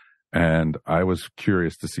everything. And I was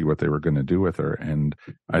curious to see what they were going to do with her. And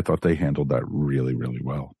I thought they handled that really, really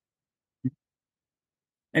well.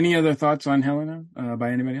 Any other thoughts on Helena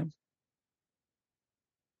by anybody else?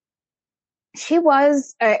 She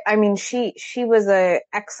was, she was a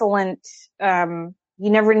excellent, you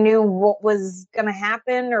never knew what was going to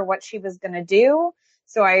happen or what she was going to do.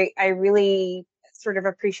 So I really sort of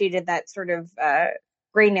appreciated that sort of,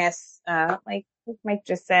 grayness, like Mike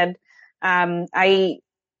just said. I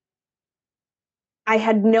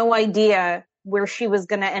had no idea where she was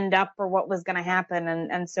going to end up or what was going to happen.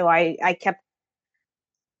 And so I kept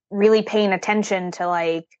really paying attention to,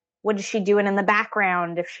 like, what is she doing in the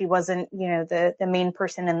background if she wasn't, the main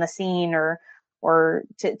person in the scene, or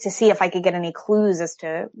to see if I could get any clues as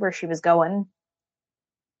to where she was going.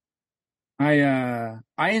 I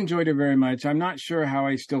enjoyed her very much. I'm not sure how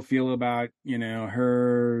I still feel about,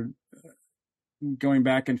 her going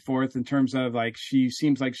back and forth in terms of, like, she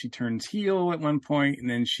seems like she turns heel at one point and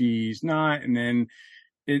then she's not. And then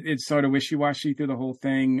it's sort of wishy-washy through the whole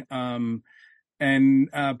thing. But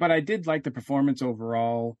I did like the performance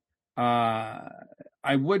overall.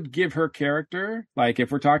 I would give her character, like,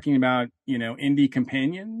 if we're talking about, Indy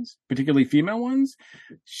companions, particularly female ones,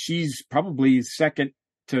 she's probably second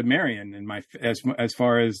to Marion in as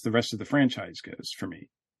far as the rest of the franchise goes for me.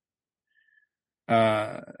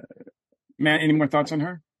 Matt, any more thoughts on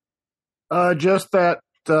her? Just that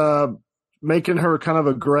making her kind of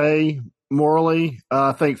a gray morally,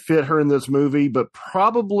 I think fit her in this movie, but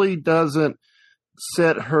probably doesn't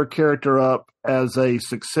set her character up as a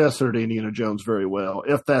successor to Indiana Jones very well,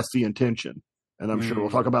 if that's the intention. And I'm sure we'll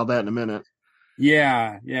talk about that in a minute.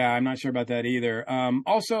 Yeah, I'm not sure about that either.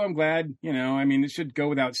 Also, I'm glad, it should go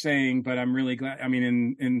without saying, but I'm really glad. I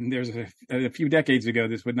mean, there's a few decades ago,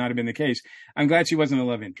 this would not have been the case. I'm glad she wasn't a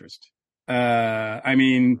love interest.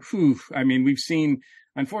 We've seen,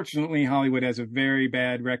 unfortunately, Hollywood has a very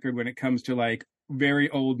bad record when it comes to, like, very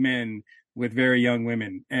old men with very young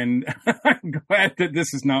women. And I'm glad that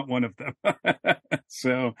this is not one of them.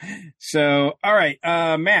 So, all right.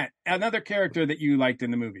 Matt, another character that you liked in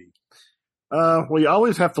the movie. Well, you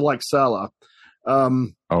always have to like Sallah.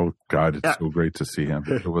 Oh God, it's so great to see him.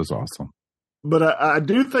 It was awesome. But I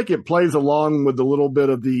do think it plays along with a little bit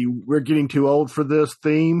of the "we're getting too old for this"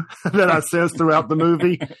 theme that I sense throughout the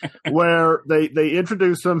movie, where they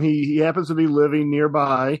introduce him. He happens to be living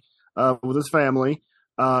nearby with his family.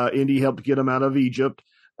 Indy helped get him out of Egypt,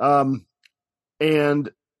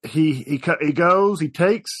 and he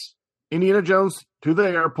takes Indiana Jones to the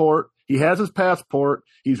airport. He has his passport.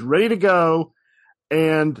 He's ready to go.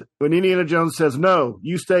 And when Indiana Jones says, "No,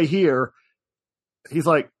 you stay here," he's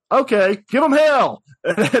like, "Okay, give him hell."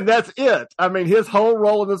 And that's it. I mean, his whole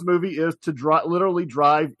role in this movie is to literally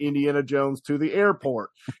drive Indiana Jones to the airport.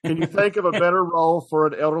 Can you think of a better role for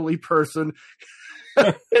an elderly person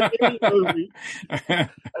in any movie?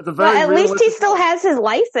 At least he still has his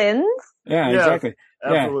license. Yeah, exactly.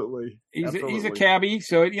 Absolutely. Yeah. He's a cabbie,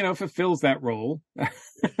 so it fulfills that role.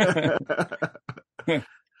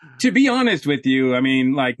 To be honest with you, I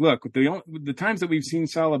mean, like, look, the times that we've seen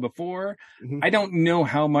Sallah before, I don't know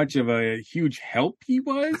how much of a huge help he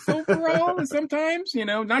was overall. Sometimes,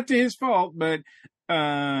 not to his fault, but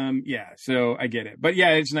so I get it. But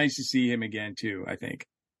yeah, it's nice to see him again too, I think.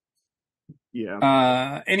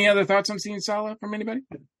 Yeah. Any other thoughts on seeing Sallah from anybody?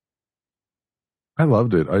 I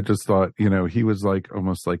loved it. I just thought, he was like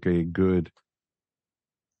almost like a good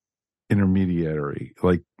intermediary.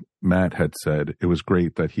 Like Matt had said, it was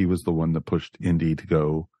great that he was the one that pushed Indy to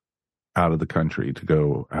go out of the country, to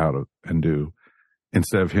go out of and do,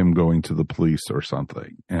 instead of him going to the police or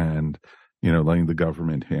something and, letting the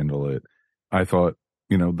government handle it. I thought,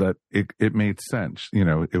 that it made sense.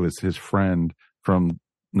 It was his friend from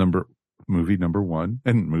movie number 1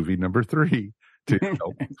 and movie number 3 to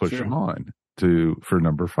help push him on for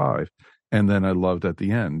number 5. And then I loved at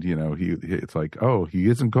the end, it's like, oh, he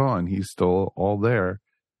isn't gone. He's still all there.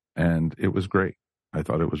 And it was great. I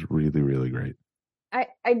thought it was really, really great.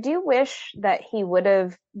 I do wish that he would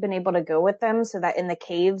have been able to go with them so that in the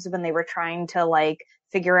caves when they were trying to, like,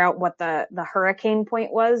 figure out what the hurricane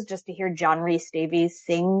point was, just to hear John Rhys Davies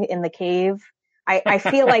sing in the cave. I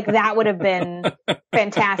feel like that would have been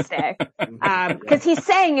fantastic. Because he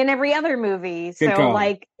sang in every other movie. So,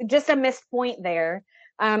 like, just a missed point there.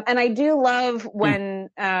 And I do love when,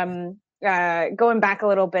 going back a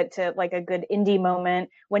little bit to, like, a good Indy moment,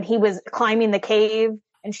 when he was climbing the cave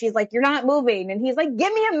And she's like, you're not moving. And he's like,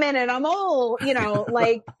 give me a minute. I'm old. You know,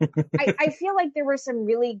 like, I feel like there were some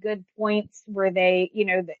really good points where they, you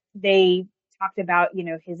know, they talked about, you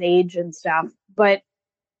know, his age and stuff. But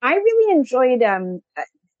I really enjoyed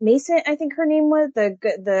Mason, I think her name was,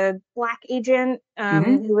 the black agent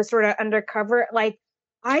who was sort of undercover. Like,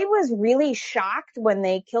 I was really shocked when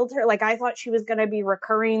they killed her. Like, I thought she was going to be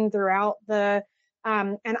recurring throughout the,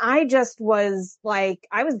 and I just was like,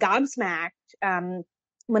 I was gobsmacked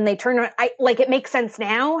when they turned around. It makes sense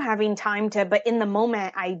now, having time to, but in the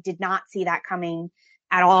moment, I did not see that coming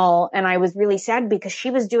at all. And I was really sad because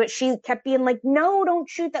she kept being like, no, don't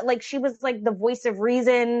shoot that. Like, she was like the voice of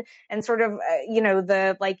reason and sort of, you know,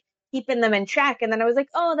 the like keeping them in check. And then I was like,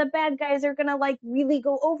 oh, the bad guys are going to like really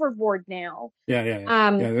go overboard now. Yeah.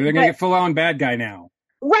 They're going to get full on bad guy now.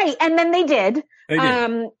 Right. And then they did.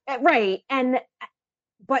 Right.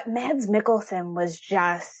 But Mads Mikkelsen was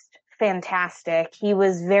just fantastic. He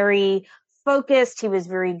was very focused. He was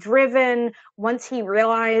very driven. Once he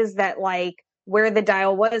realized that like where the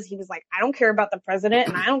dial was, he was like, I don't care about the president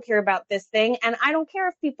and I don't care about this thing. And I don't care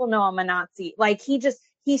if people know I'm a Nazi. Like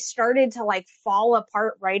he started to like fall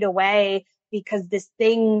apart right away because this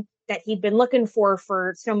thing that he'd been looking for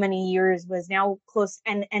so many years was now close.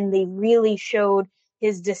 And they really showed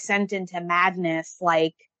his descent into madness,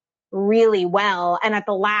 like really well. And at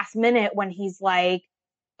the last minute when he's like,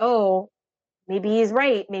 oh, maybe he's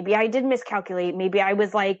right. Maybe I did miscalculate. Maybe I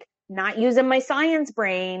was like not using my science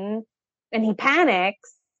brain, and he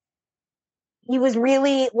panics. He was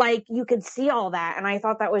really like, you could see all that. And I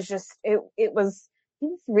thought that was just, he was a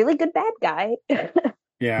really good bad guy.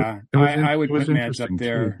 Yeah. I would put Mads up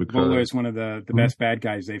there. Voller is one of the best bad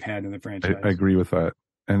guys they've had in the franchise. I agree with that.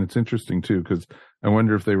 And it's interesting too, because I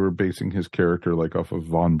wonder if they were basing his character like off of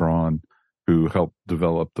Von Braun, who helped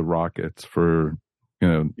develop the rockets for, you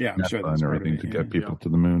know, NASA and everything to get people to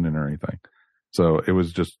the moon and everything. So it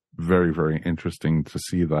was just very, very interesting to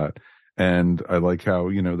see that. And I like how,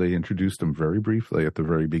 you know, they introduced him very briefly at the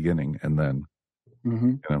very beginning and then,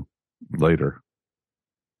 you know, later.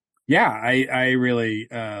 Yeah, I really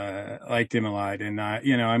liked him a lot. And,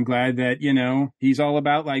 you know, I'm glad that, you know, he's all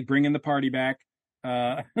about like bringing the party back.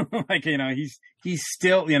 Like, you know, he's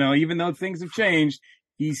still, you know, even though things have changed,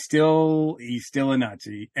 he's still a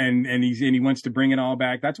Nazi and he wants to bring it all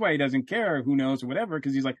back. That's why he doesn't care who knows or whatever.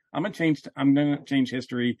 Cause he's like, I'm going to change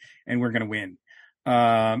history and we're going to win.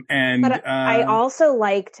 But I also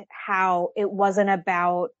liked how it wasn't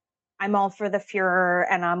about, I'm all for the Fuhrer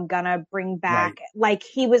and I'm going to bring back, like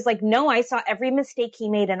he was like, no, I saw every mistake he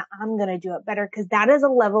made and I'm going to do it better. Cause that is a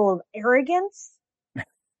level of arrogance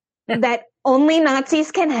that only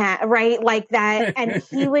Nazis can have, right? Like that. And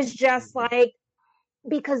he was just like,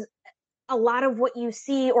 because a lot of what you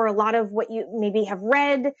see or a lot of what you maybe have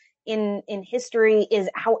read in history is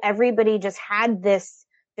how everybody just had this,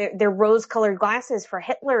 their rose-colored glasses for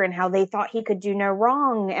Hitler and how they thought he could do no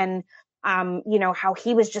wrong. And, you know, how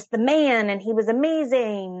he was just the man and he was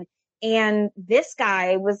amazing. And this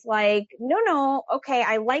guy was like, no, okay,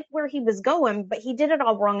 I like where he was going, but he did it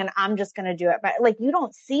all wrong and I'm just going to do it. But like, you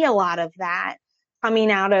don't see a lot of that coming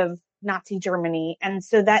out of Nazi Germany. And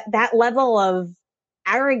so that level of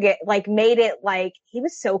arrogant, like made it like he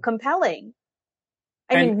was so compelling.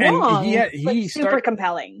 He's super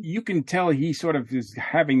compelling. You can tell he sort of is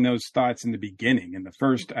having those thoughts in the beginning, in the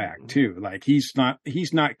first act too. Like he's not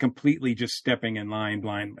completely just stepping in line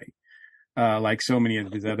blindly, like so many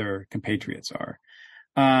of his other compatriots are.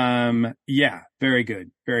 Yeah, very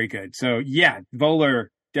good. Very good. So yeah, Voller,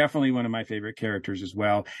 definitely one of my favorite characters as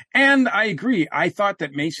well. And I agree. I thought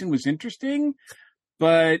that Mason was interesting,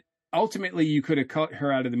 but ultimately you could have cut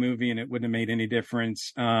her out of the movie and it wouldn't have made any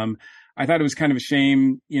difference. I thought it was kind of a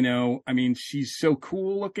shame, you know, I mean, she's so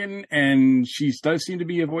cool looking and she does seem to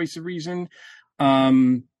be a voice of reason.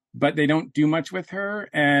 But they don't do much with her.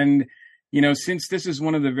 And, you know, since this is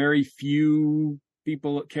one of the very few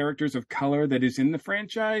characters of color that is in the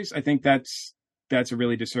franchise, I think that's a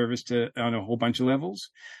really disservice on a whole bunch of levels.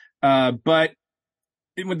 But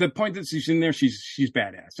with the point that she's in there, she's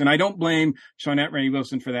badass. And I don't blame Shawnette Rae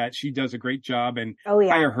Wilson for that. She does a great job and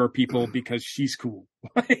hire her people because she's cool.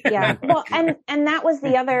 Yeah. Well, and that was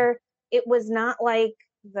the other, it was not like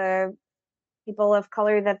the people of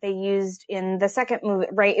color that they used in the second movie,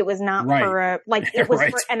 right? It was not for it was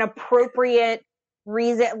for an appropriate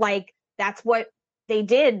reason. Like that's what they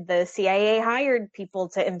did. The CIA hired people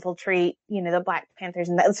to infiltrate, you know, the Black Panthers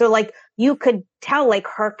and that. So like you could tell like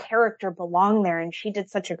her character belonged there and she did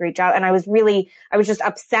such a great job. And I was just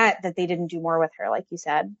upset that they didn't do more with her, like you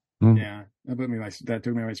said. Yeah, that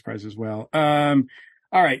took me by surprise as well.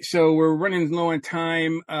 All right, so we're running low on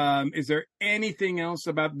time. Is there anything else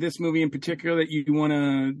about this movie in particular that you want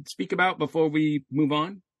to speak about before we move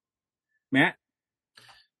on? Matt?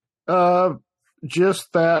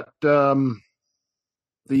 Just that,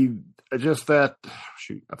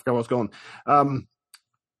 shoot, I forgot where I was going.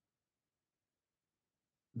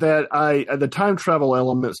 The time travel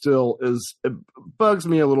element still it bugs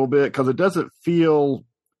me a little bit because it doesn't feel,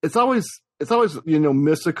 it's always,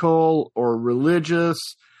 mystical or religious.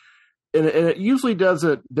 And it usually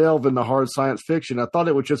doesn't delve into hard science fiction. I thought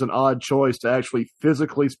it was just an odd choice to actually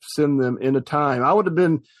physically send them into time. I would have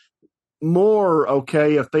been more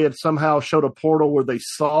okay if they had somehow showed a portal where they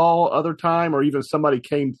saw other time, or even somebody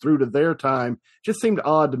came through to their time. It just seemed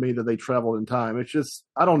odd to me that they traveled in time. It's just,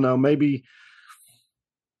 I don't know, maybe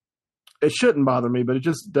it shouldn't bother me, but it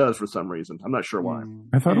just does for some reason. I'm not sure why.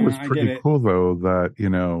 I thought it was pretty cool though that,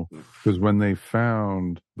 because when they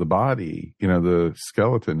found the body, the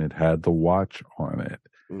skeleton, it had the watch on it.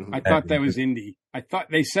 I thought that was Indy. I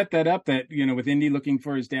thought they set that up that, with Indy looking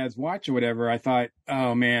for his dad's watch or whatever. I thought,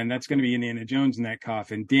 oh man, that's going to be Indiana Jones in that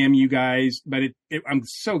coffin. Damn you guys. But I'm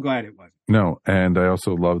so glad it wasn't. No. And I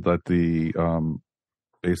also love that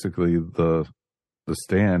basically the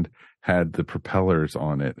stand had the propellers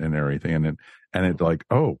on it and everything. And it like,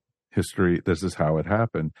 oh, history, this is how it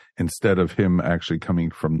happened. Instead of him actually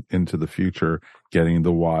coming from into the future, getting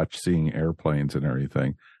the watch, seeing airplanes and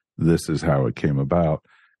everything, this is how it came about.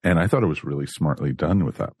 And I thought it was really smartly done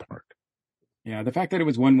with that part. Yeah, the fact that it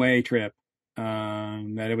was one-way trip,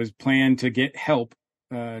 that it was planned to get help,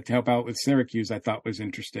 to help out with Syracuse, I thought was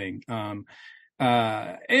interesting. And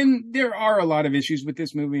there are a lot of issues with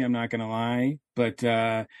this movie, I'm not going to lie. But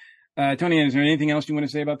Tony, is there anything else you want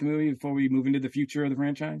to say about the movie before we move into the future of the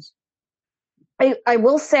franchise? I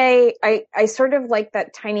will say I sort of like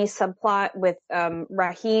that tiny subplot with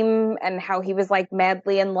Raheem and how he was like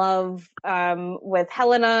madly in love with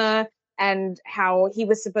Helena, and how he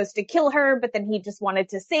was supposed to kill her, but then he just wanted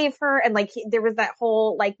to save her. And like there was that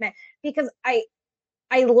whole like, because I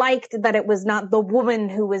liked that it was not the woman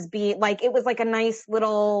who was being like, it was like a nice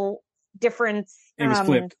little difference. It was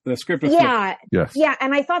flipped. The script was flipped. Yes. Yeah.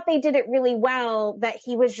 And I thought they did it really well, that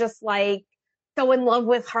he was just like so in love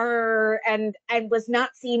with her and was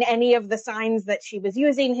not seeing any of the signs that she was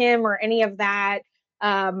using him or any of that.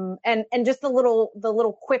 And just the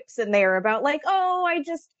little quips in there about like, oh, I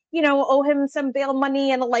just, owe him some bail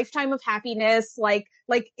money and a lifetime of happiness, like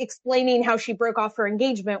explaining how she broke off her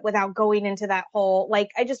engagement without going into that whole, like,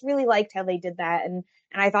 I just really liked how they did that. And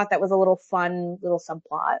I thought that was a little fun little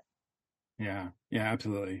subplot. Yeah,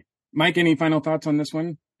 absolutely. Mike, any final thoughts on this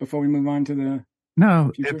one before we move on to the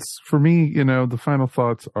No, future? it's for me, the final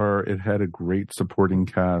thoughts are it had a great supporting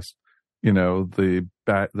cast. The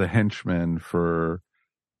henchmen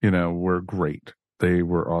were great. They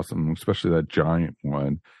were awesome, especially that giant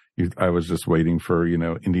one. I was just waiting for,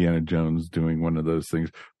 Indiana Jones doing one of those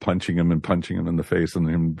things, punching him in the face and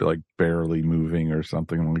him like barely moving or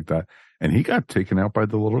something like that. And he got taken out by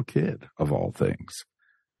the little kid of all things,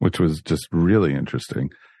 which was just really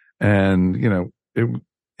interesting. And,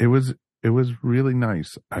 it was really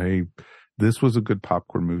nice. This was a good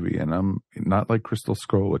popcorn movie, and I'm not like Crystal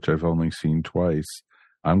Skull, which I've only seen twice.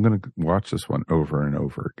 I'm going to watch this one over and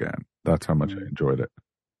over again. That's how much I enjoyed it.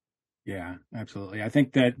 Yeah, absolutely. I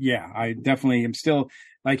think that, I definitely am still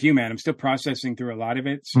like you, man. I'm still processing through a lot of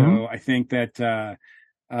it. So I think that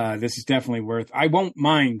this is definitely worth, I won't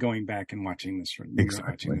mind going back and watching this one.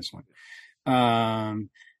 Exactly. Watching this one.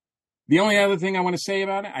 The only other thing I want to say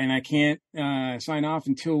about it, and I can't sign off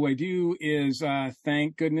until I do, is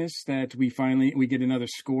thank goodness that we get another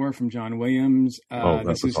score from John Williams.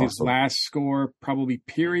 This is his last score, probably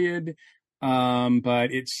period.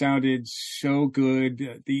 But it sounded so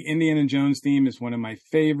good. The Indiana Jones theme is one of my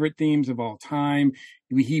favorite themes of all time.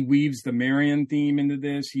 He weaves the Marion theme into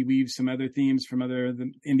this. He weaves some other themes from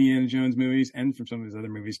the Indiana Jones movies and from some of his other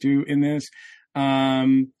movies too in this.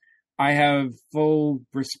 I have full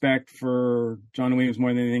respect for John Williams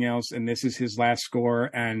more than anything else, and this is his last score,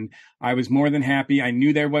 and I was more than happy. I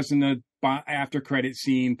knew there wasn't a post-credit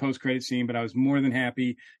scene, but I was more than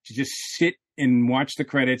happy to just sit and watch the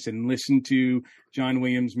credits and listen to John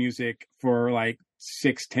Williams music for like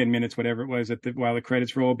 6-10 minutes, whatever it was, while the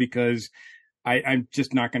credits roll, because I'm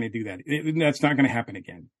just not going to do that. That's not going to happen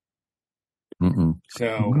again. Mm-mm.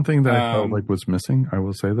 So one thing that I felt like was missing, I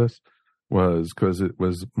will say this, was because it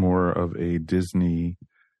was more of a Disney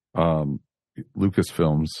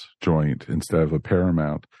Lucasfilms joint instead of a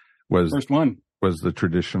Paramount. First one was the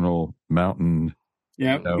traditional mountain.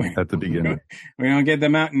 Yeah, at the beginning we don't get the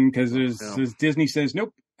mountain because Disney says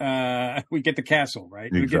nope. we get the castle,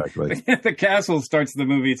 right? Exactly. The castle starts the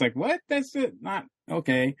movie. It's like, what? That's it? Not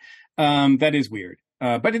okay. That is weird.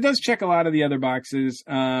 But it does check a lot of the other boxes.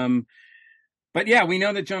 But yeah, we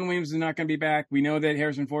know that John Williams is not going to be back. We know that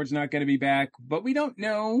Harrison Ford's not going to be back, but we don't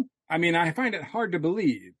know. I mean, I find it hard to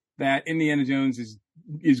believe that Indiana Jones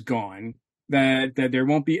is gone, that there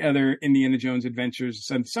won't be other Indiana Jones adventures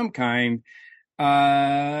of some kind.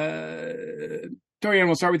 Torianne,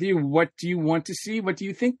 we'll start with you. What do you want to see? What do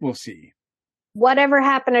you think we'll see? Whatever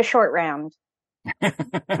happened to Short Round?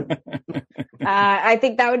 I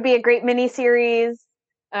think that would be a great miniseries.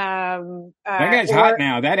 That guy's hot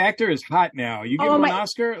now. That actor is hot now. You give him an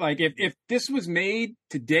Oscar. Like if this was made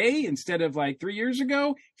today instead of like 3 years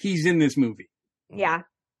ago, he's in this movie. Yeah.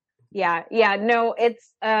 No,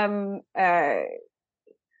 it's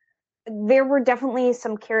there were definitely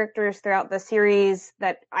some characters throughout the series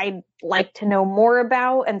that I'd like to know more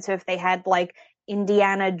about. And so if they had like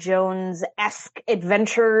Indiana Jones-esque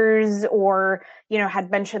adventures, or, you know, had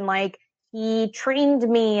mentioned like, he trained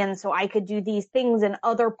me and so I could do these things in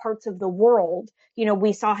other parts of the world. You know,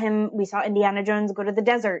 we saw Indiana Jones go to the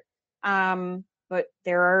desert. But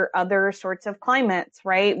there are other sorts of climates,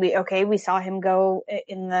 right? We saw him go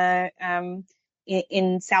in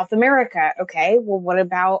South America. Okay, well, what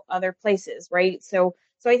about other places, right? So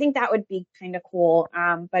I think that would be kind of cool.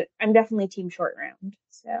 But I'm definitely team Short Round.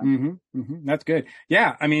 So that's good.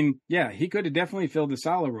 Yeah, I mean, yeah, he could have definitely filled the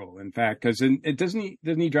Sallah role. In fact, because doesn't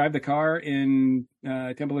he drive the car in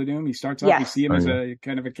Temple of Doom? He starts off, we see him as a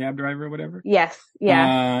kind of a cab driver or whatever. Yes,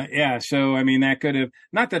 yeah, yeah. So I mean, that could have,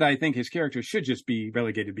 not that I think his character should just be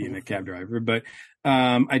relegated to being a cab driver, but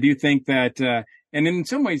I do think that. And in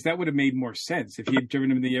some ways, that would have made more sense if he had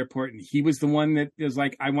driven him to the airport and he was the one that was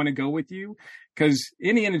like, I want to go with you. Because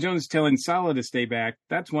Indiana Jones telling Sallah to stay back,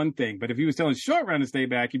 that's one thing. But if he was telling Short Round to stay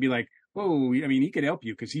back, he'd be like, oh, I mean, he could help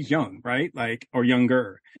you because he's young, right? Like, or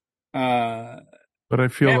younger. But I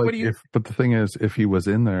feel Matt, but the thing is, if he was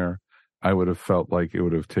in there, I would have felt like it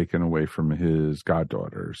would have taken away from his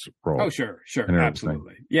goddaughter's role. Oh, sure.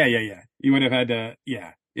 Absolutely. Yeah. You would have had to,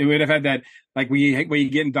 it would have had that, like when you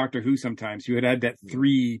get in Doctor Who sometimes, you would have had that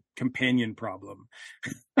 3 companion problem.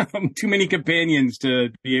 Too many companions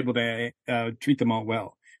to be able to treat them all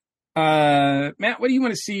well. Matt, what do you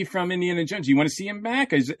want to see from Indiana Jones? Do you want to see him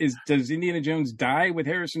back? Does Indiana Jones die with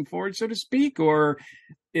Harrison Ford, so to speak? Or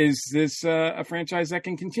is this a franchise that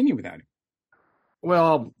can continue without him?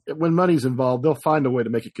 Well, when money's involved, they'll find a way to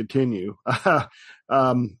make it continue.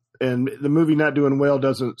 And the movie not doing well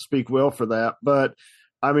doesn't speak well for that. But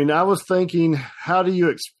I mean, I was thinking, how do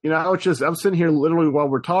you, I'm sitting here literally while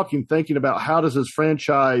we're talking, thinking about how does this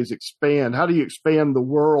franchise expand? How do you expand the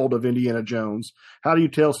world of Indiana Jones? How do you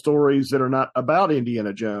tell stories that are not about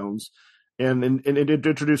Indiana Jones and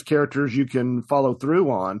introduce characters you can follow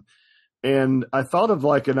through on? And I thought of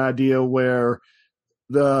like an idea where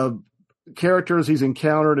the characters he's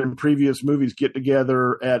encountered in previous movies get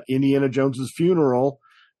together at Indiana Jones's funeral,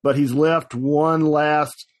 but he's left one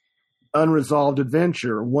last unresolved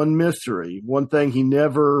adventure, one mystery, one thing he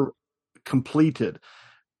never completed.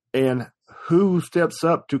 And who steps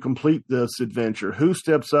up to complete this adventure? Who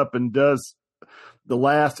steps up and does the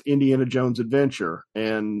last Indiana Jones adventure?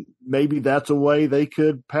 And maybe that's a way they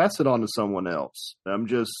could pass it on to someone else. I'm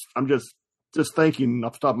just thinking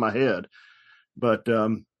off the top of my head. But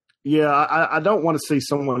I don't want to see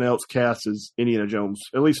someone else cast as Indiana Jones,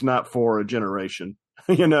 at least not for a generation,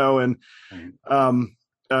 you know, and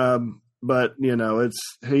but you know,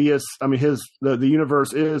 the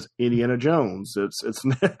universe is Indiana Jones. It's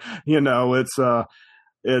you know, it's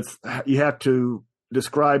you have to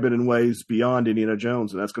describe it in ways beyond Indiana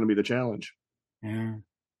Jones, and that's going to be the challenge. Yeah.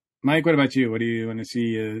 Mike, what about you? What do you want to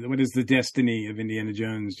see? What is the destiny of Indiana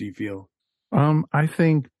Jones, do you feel? I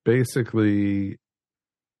think basically,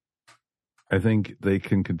 they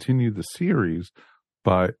can continue the series,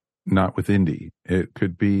 but not with Indy. It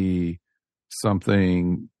could be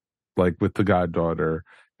something like with the goddaughter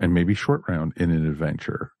and maybe Short Round in an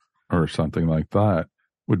adventure or something like that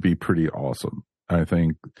would be pretty awesome. I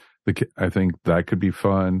think that could be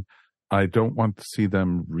fun. I don't want to see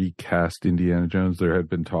them recast Indiana Jones. There had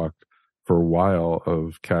been talk for a while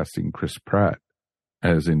of casting Chris Pratt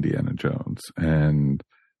as Indiana Jones, and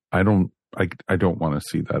I don't want to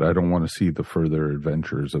see that. I don't want to see the further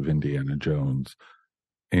adventures of Indiana Jones,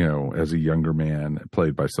 you know, as a younger man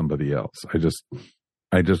played by somebody else.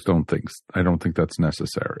 I don't think that's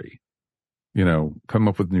necessary. You know, come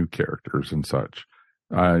up with new characters and such.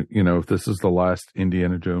 You know, if this is the last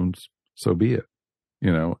Indiana Jones, so be it.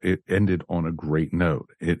 You know, it ended on a great note.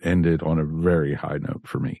 It ended on a very high note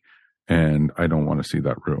for me. And I don't want to see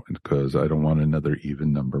that ruined because I don't want another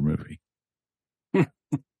even number movie.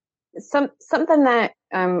 Something that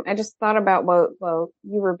I just thought about while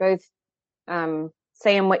you were both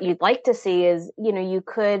saying what you'd like to see is, you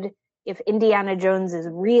could, if Indiana Jones is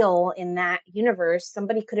real in that universe,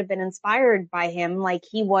 somebody could have been inspired by him like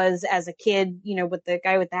he was as a kid, with the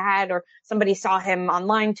guy with the hat, or somebody saw him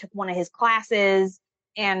online, took one of his classes,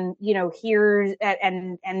 and hears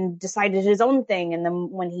and decided his own thing. And then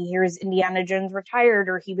when he hears Indiana Jones retired,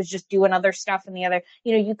 or he was just doing other stuff in the other,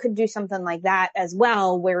 you could do something like that as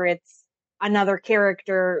well, where it's another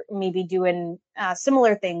character maybe doing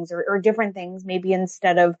similar things or different things. Maybe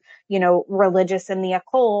instead of religious and the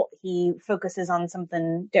occult, he focuses on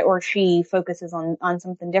something, or she focuses on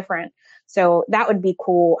something different. So that would be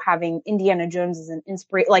cool, having Indiana Jones as an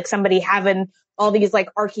inspiration, like somebody having all these like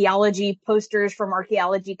archaeology posters from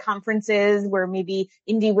archaeology conferences where maybe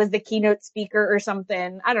Indy was the keynote speaker or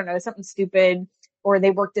something. I don't know, something stupid, or they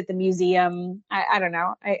worked at the museum. I don't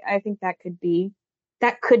know. I think that could be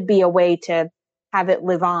a way to have it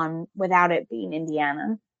live on without it being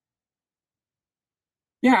Indiana.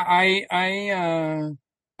 Yeah, I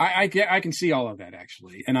can see all of that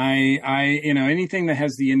actually, and I anything that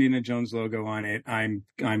has the Indiana Jones logo on it, I'm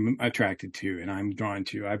attracted to and I'm drawn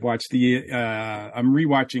to. I've watched I'm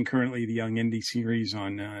rewatching currently the Young Indy series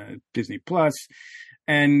on Disney Plus,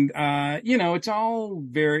 and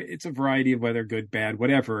it's a variety of whether good, bad,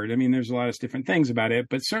 whatever. I mean, there's a lot of different things about it,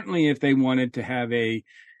 but certainly if they wanted to have a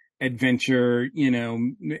adventure,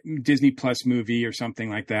 Disney Plus movie or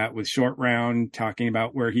something like that with Short Round talking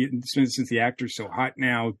about where since the actor's so hot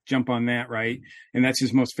now, jump on that, right? And that's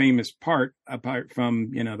his most famous part, apart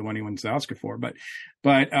from, the one he wins the Oscar for. But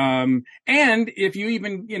and if you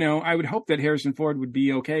even, I would hope that Harrison Ford would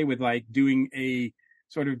be okay with like doing a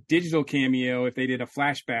sort of digital cameo if they did a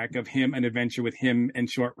flashback of him, an adventure with him and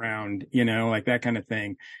Short Round, like that kind of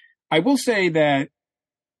thing. I will say that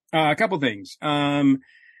a couple things.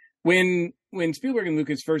 When Spielberg and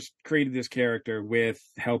Lucas first created this character with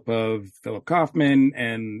help of Philip Kaufman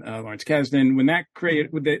and Lawrence Kasdan, when that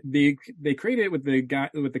they created it with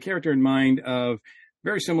the character in mind of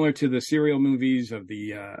very similar to the serial movies of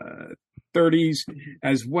the 30s,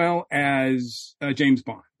 as well as James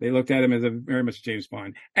Bond. They looked at him as very much James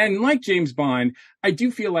Bond, and like James Bond, I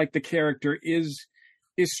do feel like the character is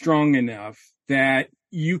strong enough that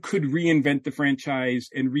you could reinvent the franchise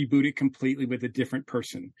and reboot it completely with a different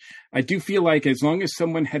person. I do feel like as long as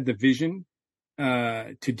someone had the vision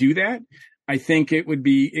to do that, I think it could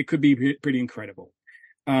be pretty incredible.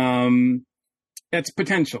 That's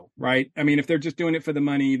potential, right? I mean, if they're just doing it for the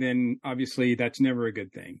money, then obviously that's never a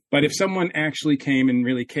good thing. But if someone actually came and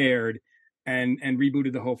really cared and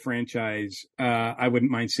rebooted the whole franchise, I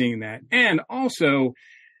wouldn't mind seeing that. And also,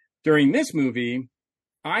 during this movie,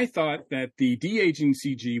 I thought that the de-aging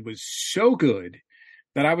CG was so good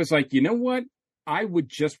that I was like, you know what? I would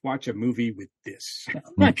just watch a movie with this.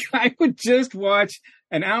 Like, I would just watch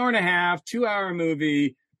an hour and a half, 2-hour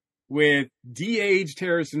movie with de-aged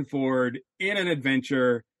Harrison Ford in an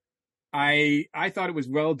adventure. I thought it was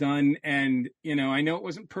well done, and I know it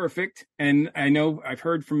wasn't perfect, and I know I've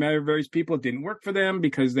heard from various people it didn't work for them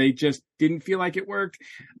because they just didn't feel like it worked.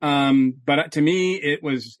 But to me, it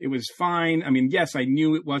was fine. I mean, yes, I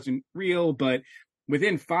knew it wasn't real, but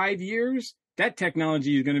within 5 years, that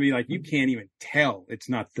technology is going to be like, you can't even tell it's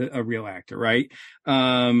not a real actor, right?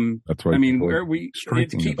 That's right. I mean, where we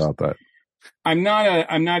striking about that. I'm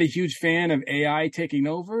not a huge fan of AI taking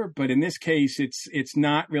over, but in this case, it's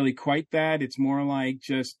not really quite that. It's more like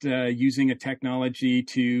just using a technology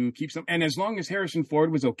to keep some. And as long as Harrison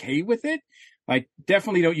Ford was okay with it, like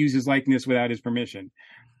definitely don't use his likeness without his permission.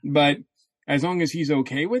 But as long as he's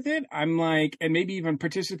okay with it, I'm like, and maybe even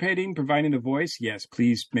participating, providing a voice. Yes,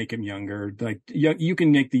 please make him younger. Like you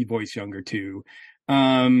can make the voice younger too.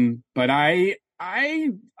 But I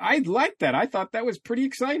liked that. I thought that was pretty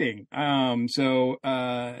exciting. So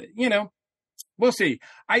we'll see.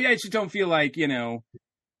 I just don't feel like, I know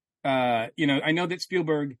that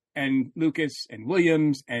Spielberg and Lucas and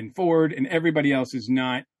Williams and Ford and everybody else is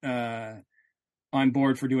not, on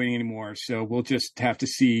board for doing anymore. So we'll just have to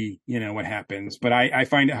see, what happens. But I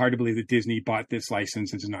find it hard to believe that Disney bought this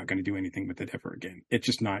license and is not going to do anything with it ever again. It's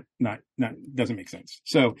just not doesn't make sense.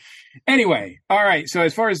 So anyway, all right. So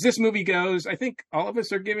as far as this movie goes, I think all of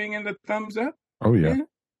us are giving it a thumbs up. Oh yeah.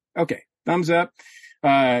 Okay. Thumbs up.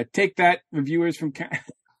 Take that, reviewers from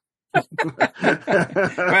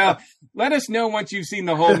well, let us know once you've seen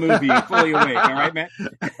the whole movie fully awake. All right, Matt?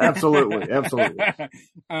 Absolutely.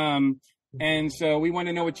 And so we want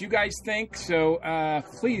to know what you guys think. So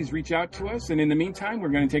please reach out to us. And in the meantime, we're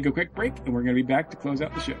going to take a quick break, and we're going to be back to close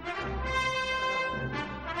out the show.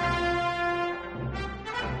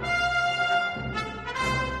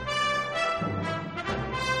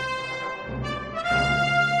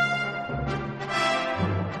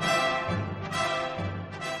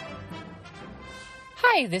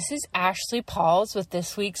 Hi, this is Ashley Pauls with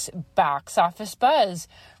this week's Box Office Buzz,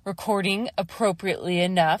 recording appropriately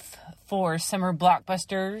enough for summer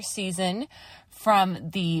blockbuster season from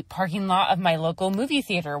the parking lot of my local movie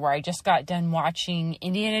theater where I just got done watching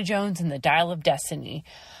Indiana Jones and the Dial of Destiny.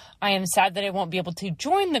 I am sad that I won't be able to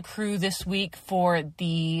join the crew this week for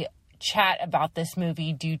the chat about this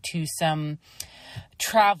movie due to some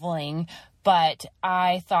traveling, but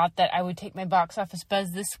I thought that I would take my box office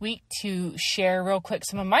buzz this week to share real quick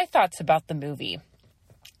some of my thoughts about the movie.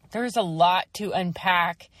 There's a lot to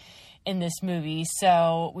unpack in this movie,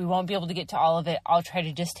 so we won't be able to get to all of it. I'll try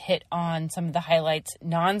to just hit on some of the highlights,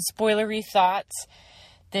 non-spoilery thoughts.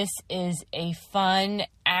 This is a fun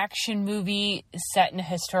action movie set in a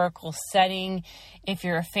historical setting. If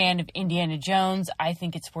you're a fan of Indiana Jones, I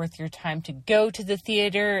think it's worth your time to go to the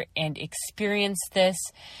theater and experience this.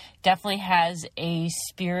 Definitely has a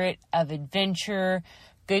spirit of adventure.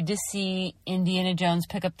 Good to see Indiana Jones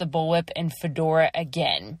pick up the bullwhip and fedora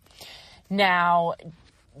again. Now,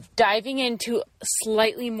 diving into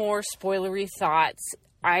slightly more spoilery thoughts,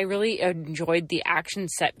 I really enjoyed the action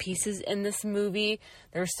set pieces in this movie.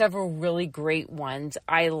 There were several really great ones.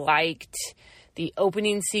 I liked the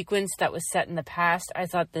opening sequence that was set in the past. I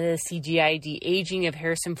thought the CGI de-aging of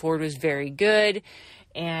Harrison Ford was very good,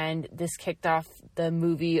 and this kicked off the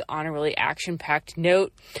movie on a really action-packed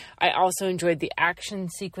note. I also enjoyed the action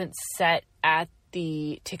sequence set at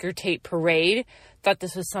the ticker tape parade. Thought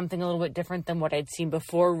this was something a little bit different than what I'd seen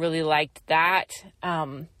before. Really liked that.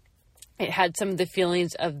 It had some of the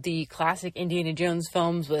feelings of the classic Indiana Jones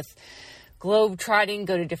films with globe trotting,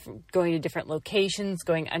 going to different locations,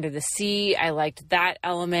 going under the sea. I liked that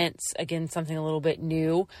element. Again, something a little bit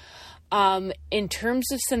new. In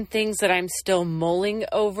terms of some things that I'm still mulling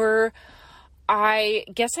over, I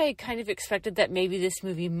guess I kind of expected that maybe this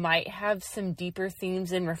movie might have some deeper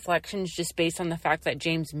themes and reflections just based on the fact that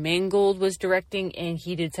James Mangold was directing and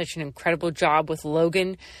he did such an incredible job with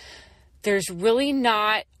Logan. There's really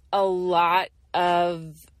not a lot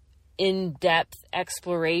of in-depth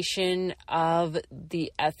exploration of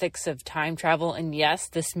the ethics of time travel. And yes,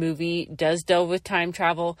 this movie does delve with time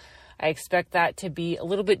travel. I expect that to be a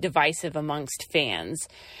little bit divisive amongst fans.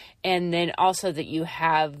 And then also that you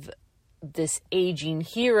have this aging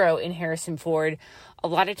hero in Harrison Ford. A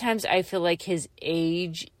lot of times I feel like his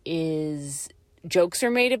age jokes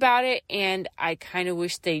are made about it. And I kind of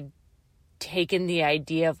wish they'd taken the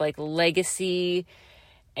idea of like legacy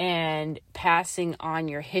and passing on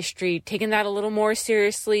your history, taking that a little more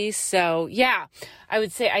seriously. So yeah, I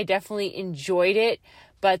would say I definitely enjoyed it,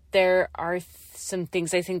 but there are some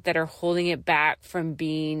things I think that are holding it back from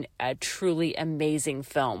being a truly amazing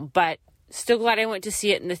film. But still glad I went to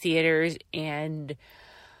see it in the theaters, and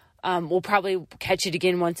we'll probably catch it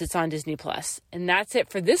again once it's on Disney+. And that's it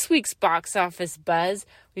for this week's Box Office Buzz.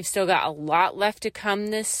 We've still got a lot left to come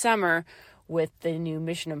this summer, with the new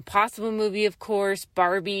Mission Impossible movie, of course,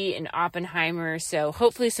 Barbie, and Oppenheimer. So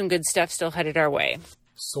hopefully some good stuff still headed our way.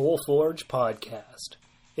 Soul Forge Podcast.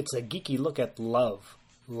 It's a geeky look at love,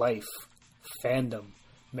 life, fandom,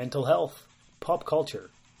 mental health, pop culture,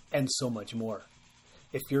 and so much more.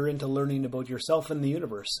 If you're into learning about yourself and the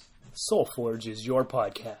universe, Soul Forge is your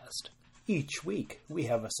podcast. Each week, we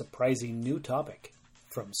have a surprising new topic.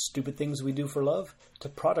 From stupid things we do for love to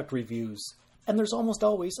product reviews, and there's almost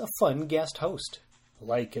always a fun guest host.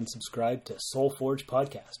 Like and subscribe to Soul Forge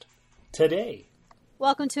Podcast today.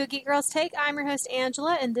 Welcome to A Geek Girl's Take. I'm your host,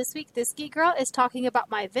 Angela, and this week, this Geek Girl is talking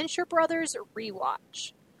about my Venture Brothers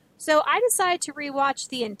rewatch. So I decided to rewatch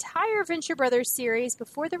the entire Venture Brothers series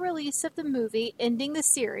before the release of the movie ending the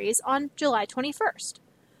series on July 21st.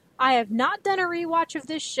 I have not done a rewatch of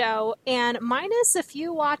this show, and minus a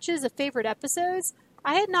few watches of favorite episodes,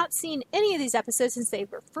 I had not seen any of these episodes since they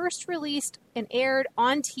were first released and aired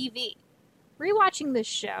on TV. Rewatching this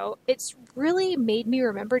show, it's really made me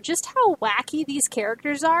remember just how wacky these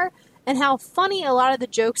characters are and how funny a lot of the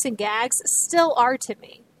jokes and gags still are to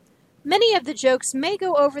me. Many of the jokes may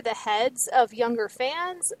go over the heads of younger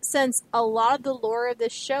fans, since a lot of the lore of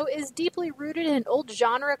this show is deeply rooted in old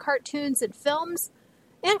genre cartoons and films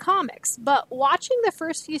and comics. But watching the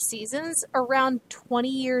first few seasons around 20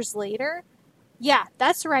 years later, yeah,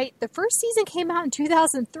 that's right, the first season came out in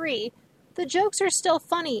 2003, the jokes are still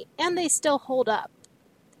funny and they still hold up.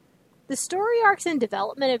 The story arcs and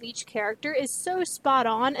development of each character is so spot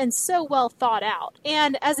on and so well thought out.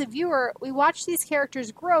 And as a viewer, we watch these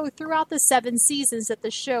characters grow throughout the 7 seasons that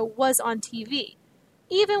the show was on TV.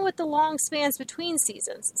 Even with the long spans between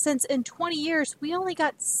seasons, since in 20 years we only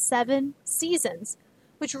got 7 seasons,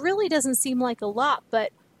 which really doesn't seem like a lot,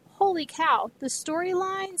 but holy cow, the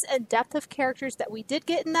storylines and depth of characters that we did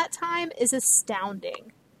get in that time is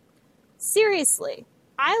astounding. Seriously,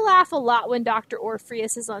 I laugh a lot when Dr.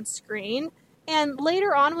 Orpheus is on screen, and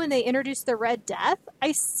later on when they introduce the Red Death,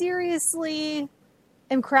 I seriously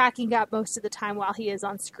am cracking up most of the time while he is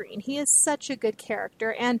on screen. He is such a good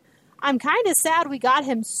character, and I'm kind of sad we got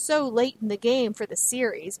him so late in the game for the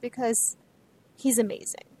series because he's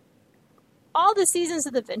amazing. All the seasons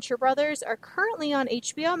of the Venture Brothers are currently on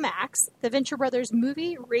HBO Max. The Venture Brothers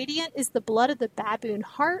movie, Radiant is the Blood of the Baboon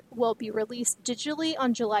Heart, will be released digitally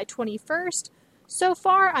on July 21st. So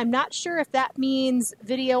far, I'm not sure if that means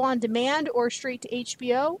video on demand or straight to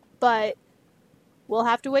HBO, but we'll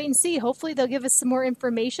have to wait and see. Hopefully they'll give us some more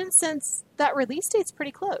information since that release date's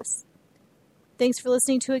pretty close. Thanks for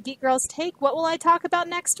listening to A Geek Girl's Take. What will I talk about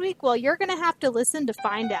next week? Well, you're going to have to listen to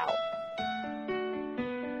find out.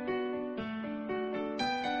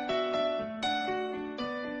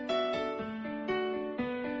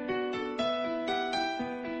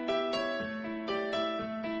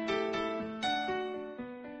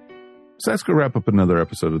 So that's going to wrap up another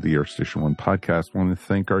episode of the Air Station 1 podcast. I want to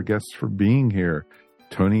thank our guests for being here.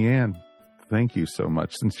 Tony Ann, thank you so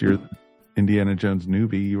much. Since you're Indiana Jones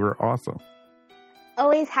newbie, you were awesome.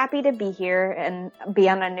 Always happy to be here and be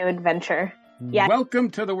on a new adventure. Yes.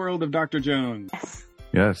 Welcome to the world of Dr. Jones.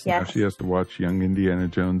 Yes. Now she has to watch Young Indiana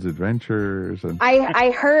Jones Adventures. And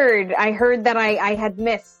I heard that I had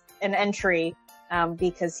missed an entry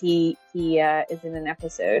because he is in an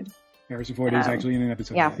episode. Harrison Ford is actually in an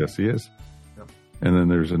episode. Yeah. Yes, he is. Yep. And then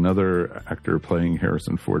there's another actor playing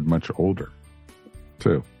Harrison Ford much older,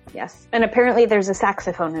 too. Yes. And apparently there's a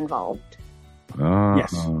saxophone involved.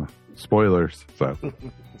 Yes. Spoilers.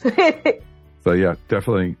 So yeah,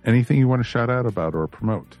 definitely. Anything you want to shout out about or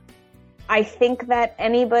promote? I think that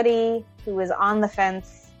anybody who is on the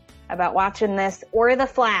fence about watching this or The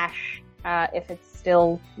Flash, if it's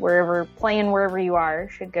still playing wherever you are,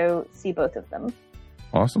 should go see both of them.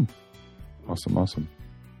 Awesome.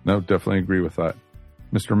 No, definitely agree with that.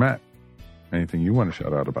 Mr. Matt, anything you want to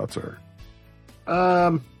shout out about, sir?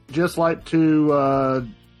 Just like to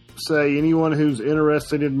say anyone who's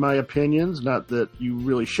interested in my opinions, not that you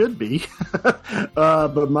really should be,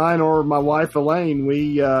 but mine or my wife Elaine,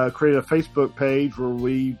 we create a Facebook page where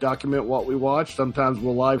we document what we watch. Sometimes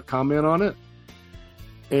we'll live comment on it.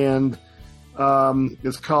 And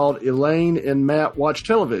it's called Elaine and Matt Watch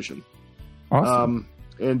Television. Awesome.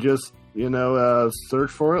 And just,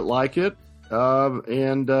 search for it, like it,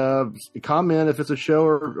 and comment if it's a show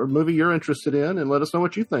or movie you're interested in, and let us know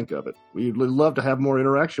what you think of it. We'd love to have more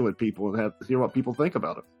interaction with people and hear what people think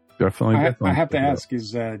about it. Definitely. I have to ask: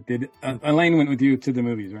 did Elaine went with you to the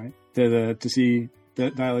movies, right? To see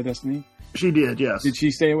the Dial of Destiny? She did. Yes. Did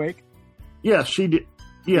she stay awake? Yes, she did.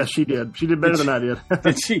 Yes, she did. She did better than I did.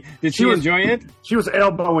 Did she enjoy it? She was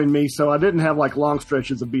elbowing me, so I didn't have long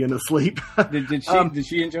stretches of being asleep. Did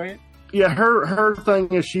she enjoy it? Yeah, her thing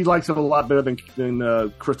is she likes it a lot better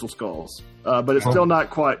than Crystal Skulls, but it's still not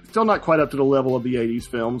quite up to the level of the '80s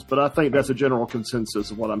films. But I think that's a general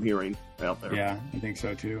consensus of what I'm hearing out there. Yeah, I think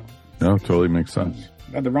so too. No, totally makes sense.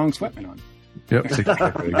 I had the wrong sweatman on. Yep,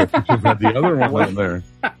 exactly. I guess you should have had the other one on there.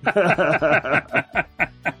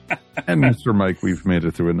 And Mr. Mike, we've made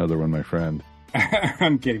it through another one, my friend.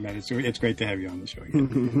 I'm kidding, man. It's great to have you on the show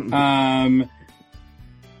again.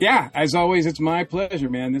 Yeah, as always, it's my pleasure,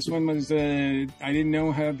 man. This one was, I didn't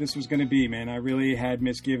know how this was going to be, man. I really had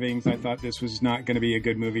misgivings. I thought this was not going to be a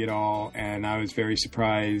good movie at all. And I was very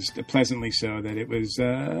surprised, pleasantly so, that it was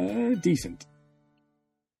decent.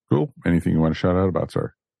 Cool. Anything you want to shout out about,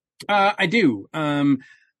 sir? I do.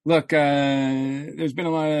 Look, there's been a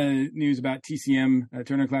lot of news about TCM,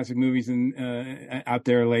 Turner Classic Movies, and out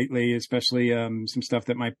there lately, especially some stuff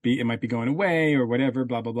that might be going away or whatever,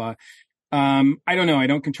 blah, blah, blah. I don't know. I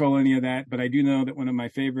don't control any of that, but I do know that one of my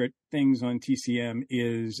favorite things on TCM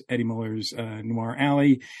is Eddie Muller's Noir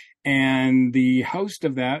Alley. And the host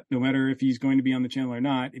of that, no matter if he's going to be on the channel or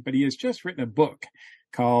not, but he has just written a book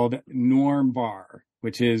called Noir Bar,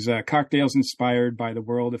 which is cocktails inspired by the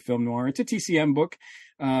world of film noir. It's a TCM book,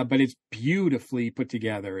 but it's beautifully put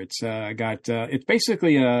together. It's it's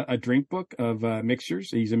basically a drink book of mixtures.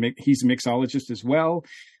 He's a mixologist as well.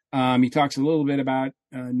 He talks a little bit about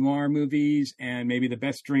noir movies and maybe the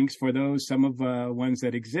best drinks for those, some of ones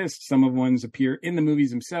that exist, some of ones appear in the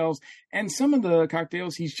movies themselves, and some of the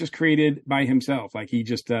cocktails he's just created by himself. Like he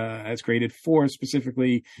just has created 4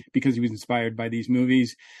 specifically because he was inspired by these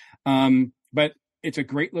movies. But it's a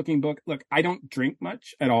great looking book. Look, I don't drink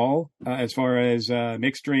much at all as far as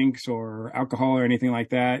mixed drinks or alcohol or anything like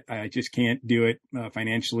that. I just can't do it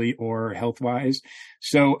financially or health wise.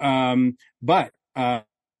 So, but I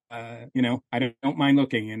don't mind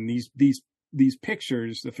looking. And these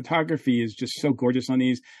pictures, the photography is just so gorgeous on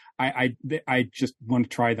these. I just want to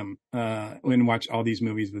try them and watch all these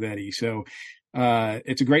movies with Eddie. So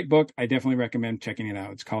it's a great book. I definitely recommend checking it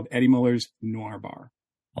out. It's called Eddie Muller's Noir Bar.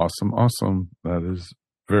 Awesome. That is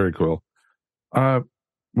very cool.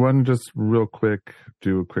 One just real quick,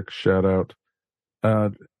 do a quick shout out.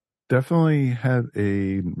 Definitely had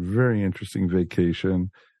a very interesting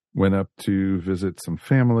vacation. Went up to visit some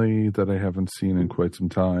family that I haven't seen in quite some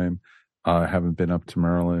time. I haven't been up to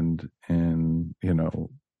Maryland in,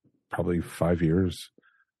 probably 5 years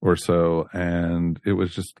or so. And it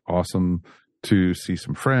was just awesome to see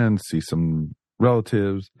some friends, see some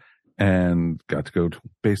relatives, and got to go to a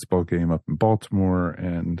baseball game up in Baltimore.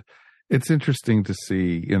 And it's interesting to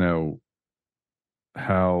see,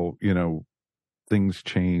 how, things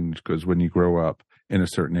change, because when you grow up in a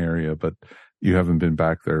certain area, but you haven't been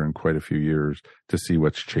back there in quite a few years, to see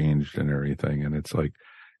what's changed and everything. And it's like,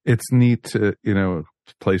 it's neat to,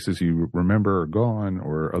 places you remember are gone,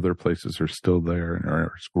 or other places are still there and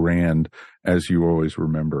are as grand as you always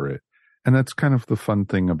remember it. And that's kind of the fun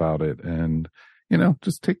thing about it. And,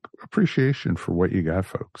 just take appreciation for what you got,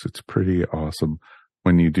 folks. It's pretty awesome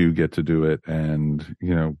when you do get to do it and,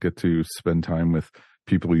 get to spend time with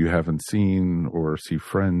people you haven't seen, or see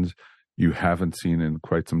friends you haven't seen in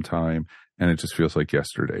quite some time. And it just feels like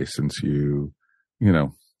yesterday since you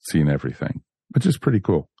seen everything, which is pretty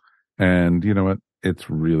cool. And you know what? It's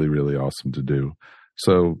really, really awesome to do.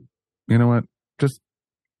 So, just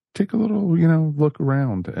take a little, look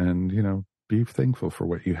around and, be thankful for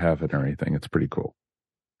what you have and everything. It's pretty cool.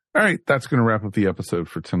 All right. That's going to wrap up the episode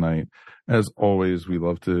for tonight. As always, we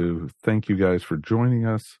love to thank you guys for joining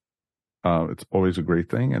us. It's always a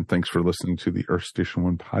great thing. And thanks for listening to the Earth Station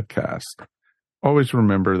One podcast. Always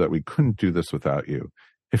remember that we couldn't do this without you.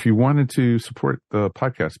 If you wanted to support the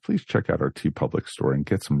podcast, please check out our TeePublic store and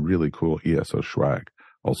get some really cool ESO swag.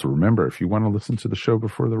 Also, remember, if you want to listen to the show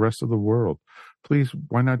before the rest of the world, please,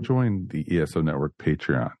 why not join the ESO Network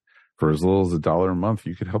Patreon? For as little as $1 a month,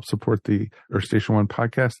 you could help support the Earth Station One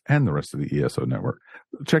podcast and the rest of the ESO Network.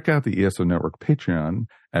 Check out the ESO Network Patreon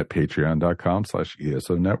at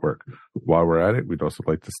patreon.com/ESO Network. While we're at it, we'd also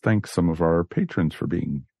like to thank some of our patrons for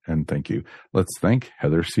being, and thank you. Let's thank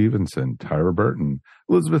Heather Stevenson, Tyra Burton,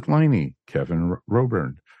 Elizabeth Liney, Kevin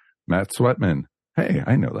Roburn, Matt Sweatman. Hey,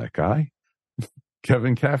 I know that guy.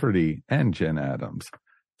 Kevin Cafferty, and Jen Adams.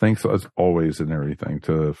 Thanks as always and everything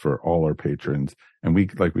for all our patrons. And we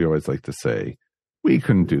always like to say, we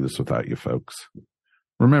couldn't do this without you folks.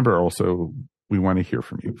 Remember also, we want to hear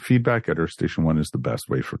from you. Feedback at Earth Station One is the best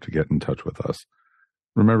way to get in touch with us.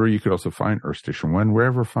 Remember, you could also find Earth Station One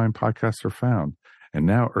wherever fine podcasts are found. And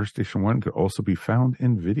now Earth Station One could also be found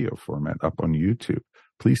in video format up on YouTube.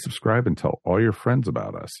 Please subscribe and tell all your friends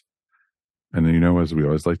about us. And then, as we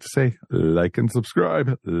always like to say, like and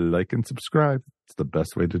subscribe. It's the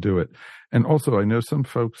best way to do it. And also, I know some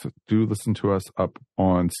folks do listen to us up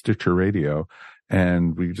on Stitcher Radio,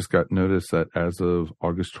 and we just got notice that as of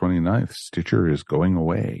August 29th, Stitcher is going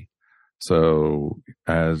away. So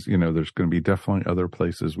as you know, there's going to be definitely other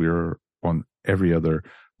places. We are on every other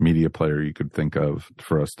media player you could think of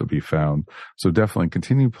for us to be found. So definitely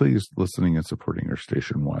continue, please, listening and supporting Earth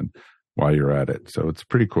Station One while you're at it. So it's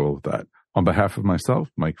pretty cool with that. On behalf of myself,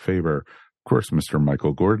 Mike Faber, of course, Mr.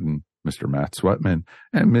 Michael Gordon, Mr. Matt Sweatman,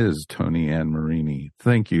 and Ms. Tony Ann Marini,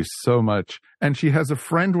 thank you so much. And she has a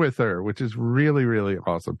friend with her, which is really, really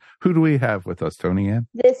awesome. Who do we have with us, Tony Ann?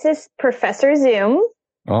 This is Professor Zoom.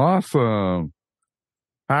 Awesome.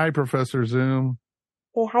 Hi, Professor Zoom.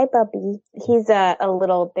 Hey, hi, Bubby. He's a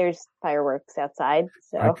little, there's fireworks outside.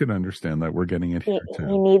 So I can understand that. We're getting it here, too.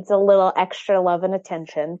 He needs a little extra love and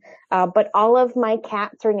attention. But all of my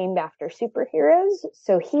cats are named after superheroes,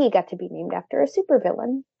 so he got to be named after a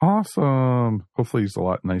supervillain. Awesome. Hopefully he's a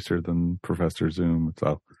lot nicer than Professor Zoom.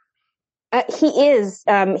 So. He is.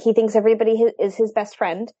 He thinks everybody is his best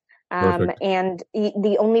friend. And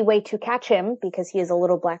the only way to catch him, because he is a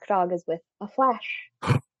little black dog, is with a flash.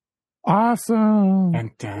 Awesome. Dun,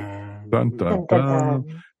 dun. Dun, dun,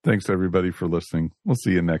 dun. Thanks, everybody, for listening. We'll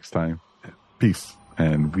see you next time. Peace.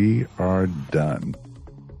 And we are done.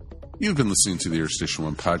 You've been listening to the Earth Station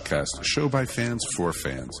One podcast, a show by fans for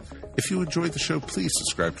fans. If you enjoyed the show, please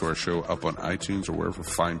subscribe to our show up on iTunes or wherever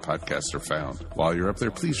fine podcasts are found. While you're up there,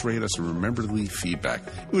 please rate us and remember to leave feedback.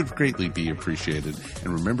 It would greatly be appreciated.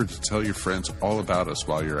 And remember to tell your friends all about us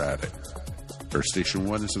while you're at it. Earth Station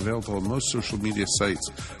One is available on most social media sites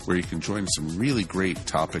where you can join some really great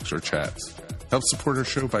topics or chats. Help support our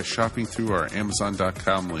show by shopping through our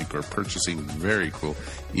Amazon.com link or purchasing very cool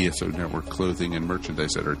ESO Network clothing and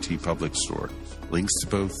merchandise at our TeePublic store. Links to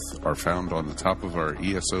both are found on the top of our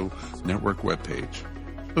ESO Network webpage.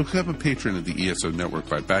 Become a patron of the ESO Network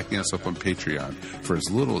by backing us up on Patreon for as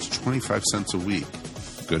little as 25 cents a week.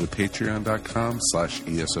 Go to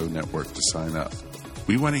patreon.com/ESO Network to sign up.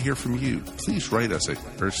 We want to hear from you. Please write us at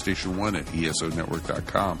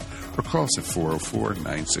earthstation1@esonetwork.com or call us at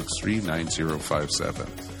 404-963-9057.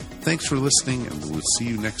 Thanks for listening, and we'll see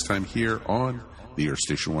you next time here on the Earth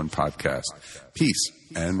Station One podcast. Peace,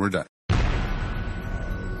 and we're done.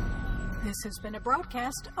 This has been a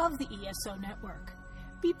broadcast of the ESO Network.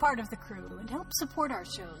 Be part of the crew and help support our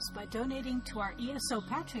shows by donating to our ESO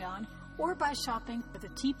Patreon or by shopping at the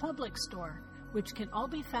TeePublic store, which can all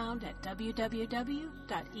be found at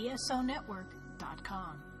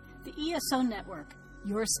www.esonetwork.com. The ESO Network,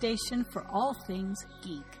 your station for all things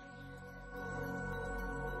geek.